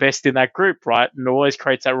be the best in that group, right? And it always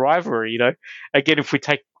creates that rivalry. Again, if we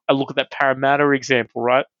take a look at that Parramatta example,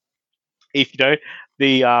 right? If the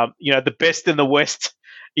best in the West,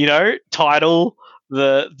 title,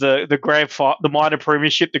 the the minor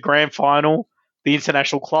premiership, the grand final, the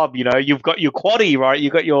international club. You've got your quaddy, right? You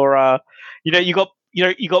got your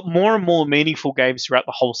you got more and more meaningful games throughout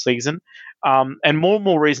the whole season, and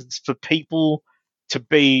more reasons for people to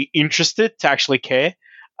be interested, to actually care.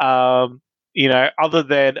 Other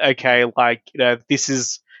than, okay, like, this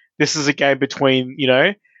is a game between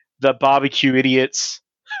the barbecue idiots,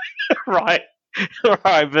 right?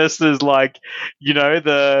 Right, versus, like,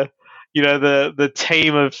 the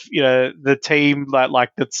team of the team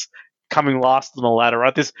like that's coming last on the ladder,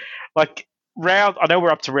 right? This, like, round, I know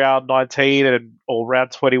we're up to round 19 or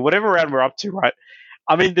round 20, whatever round we're up to, right?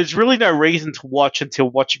 I mean, there's really no reason to watch until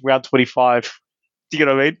watching round 25. Do you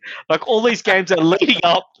know what I mean? Like, all these games are leading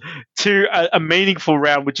up to a meaningful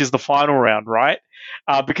round, which is the final round, right?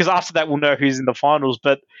 Because after that, we'll know who's in the finals.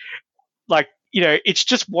 But, like, it's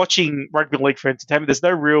just watching rugby league for entertainment. There's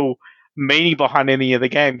no real meaning behind any of the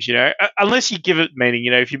games, unless you give it meaning.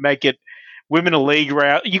 If you make it women a league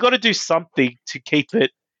round, you got to do something to keep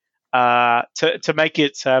it, to make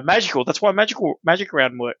it magical. That's why magic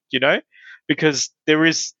round worked, because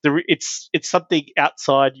it's something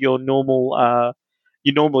outside your normal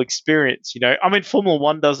experience. I mean, Formula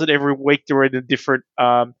One does it every week. They're in a different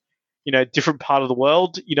different part of the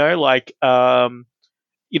world. Like, so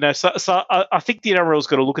I think the NRL's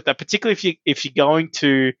got to look at that, particularly if you're going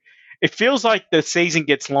to. It feels like the season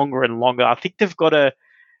gets longer and longer. I think they've got to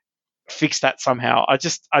fix that somehow. I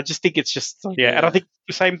just think it's just, yeah. And I think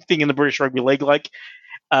the same thing in the British Rugby League. Yeah.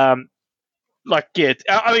 I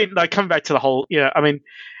mean, like, coming back to the whole, I mean,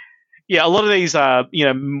 yeah, a lot of these,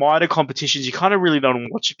 minor competitions, you kind of really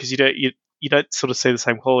don't watch it because you don't sort of see the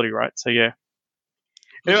same quality, right? So yeah.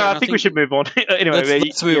 Anyway, I think we should move on. Anyway,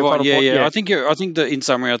 let's move on. Yeah. Yeah. I think that, in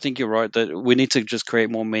summary, I think you're right that we need to just create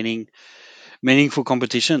more meaningful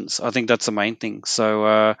competitions. I think that's the main thing.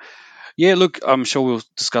 So, yeah, look, I'm sure we'll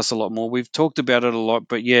discuss a lot more. We've talked about it a lot,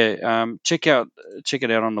 but yeah, check it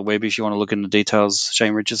out on the web if you want to look in the details.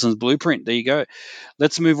 Shane Richardson's blueprint. There you go.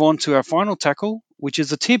 Let's move on to our final tackle, which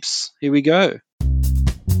is the tips. Here we go.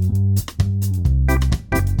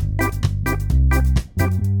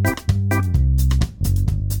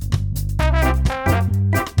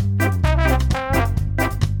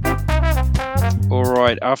 All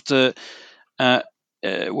right, after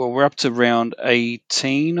we're up to round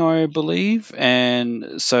 18, I believe,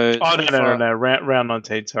 and so. Oh, no, round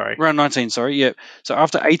 19. Sorry, round 19. Sorry, yeah. So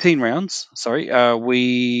after 18 rounds,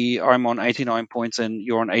 I'm on 89 points and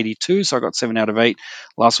you're on 82. So I got 7 out of 8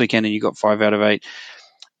 last weekend, and you got 5 out of 8.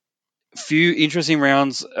 Few interesting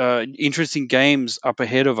rounds, interesting games up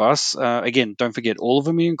ahead of us. Again, don't forget, all of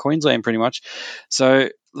them in Queensland, pretty much. So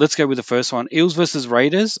let's go with the first one: Eels versus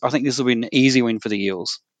Raiders. I think this will be an easy win for the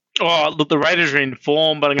Eels. Oh, look, the Raiders are in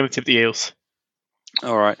form, but I'm going to tip the Eels.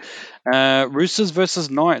 All right. Roosters versus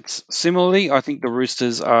Knights. Similarly, I think the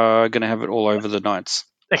Roosters are going to have it all over the Knights.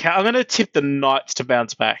 Okay, I'm going to tip the Knights to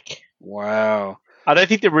bounce back. Wow. I don't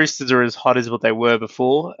think the Roosters are as hot as what they were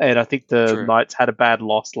before, and I think the Knights had a bad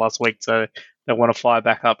loss last week, so they want to fire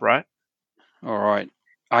back up, right? All right.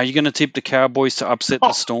 Are you going to tip the Cowboys to upset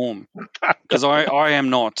the Storm? Because I am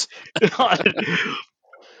not.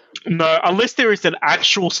 No, unless there is an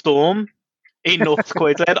actual storm in North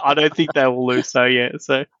Queensland, I don't think they will lose. So yeah,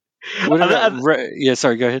 so. Yeah,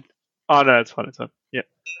 sorry, go ahead. Oh no, it's fine. It's fine. Yeah.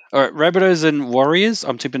 All right, Rabbitohs and Warriors.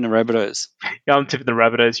 I'm tipping the Rabbitohs. Yeah, I'm tipping the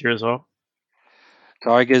Rabbitohs here as well.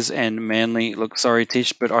 Tigers and Manly. Look, sorry,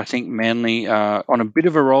 Tish, but I think Manly are on a bit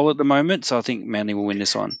of a roll at the moment, so I think Manly will win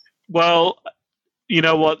this one. Well, you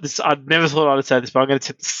know what? I never thought I would say this, but I'm going to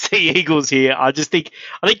tip the Sea Eagles here. I think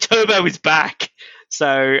Turbo is back.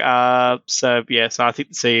 So yeah, so I think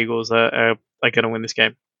the Sea Eagles are going to win this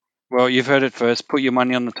game. Well, you've heard it first. Put your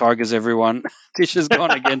money on the Tigers, everyone. Tish has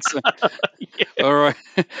gone against them. Yeah. All right,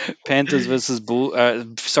 Panthers versus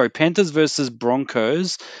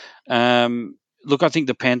Broncos. Look, I think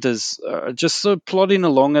the Panthers are just sort of plodding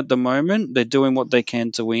along at the moment. They're doing what they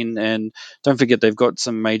can to win, and don't forget they've got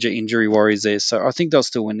some major injury worries there. So I think they'll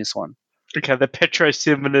still win this one. Okay, the Petro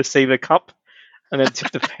Civic Cup. and then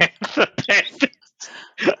tip the Panthers.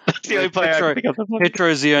 That's the only player I can think of.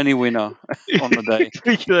 Petro's the only winner on the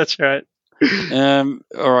day. That's right.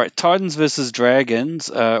 All right, Titans versus Dragons,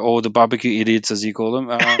 or the barbecue idiots, as you call them.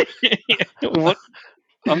 What?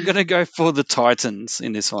 I'm going to go for the Titans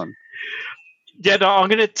in this one. Yeah, no, I'm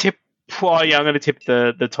going to tip. Well, yeah, I'm going to tip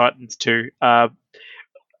the Titans too.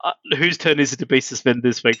 Whose turn is it to be suspended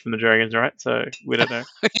this week from the Dragons, right? So we don't know.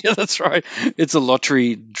 Yeah, that's right. It's a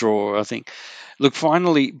lottery draw, I think. Look,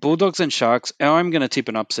 finally, Bulldogs and Sharks. I'm going to tip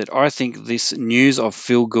an upset. I think this news of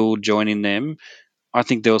Phil Gould joining them, I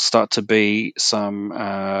think there'll start to be some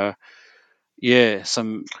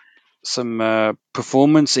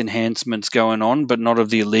performance enhancements going on, but not of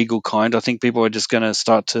the illegal kind. I think people are just going to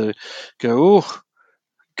start to go, oh,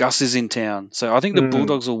 Gus is in town. So I think the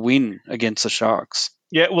Bulldogs will win against the Sharks.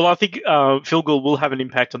 Yeah, well, I think Phil Gould will have an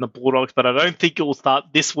impact on the Bulldogs, but I don't think it will start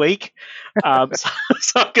this week. So I'm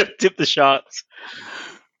going to tip the Sharks.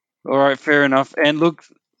 All right, fair enough. And look,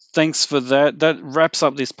 thanks for that. That wraps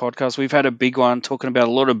up this podcast. We've had a big one talking about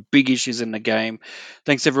a lot of big issues in the game.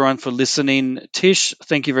 Thanks, everyone, for listening. Tish,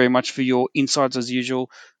 thank you very much for your insights as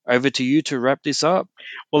usual. Over to you to wrap this up.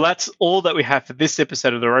 Well, that's all that we have for this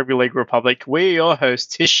episode of the Rugby League Republic. We're your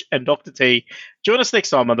hosts, Tish and Dr. T. Join us next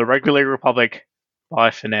time on the Rugby League Republic.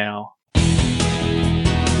 Bye for now.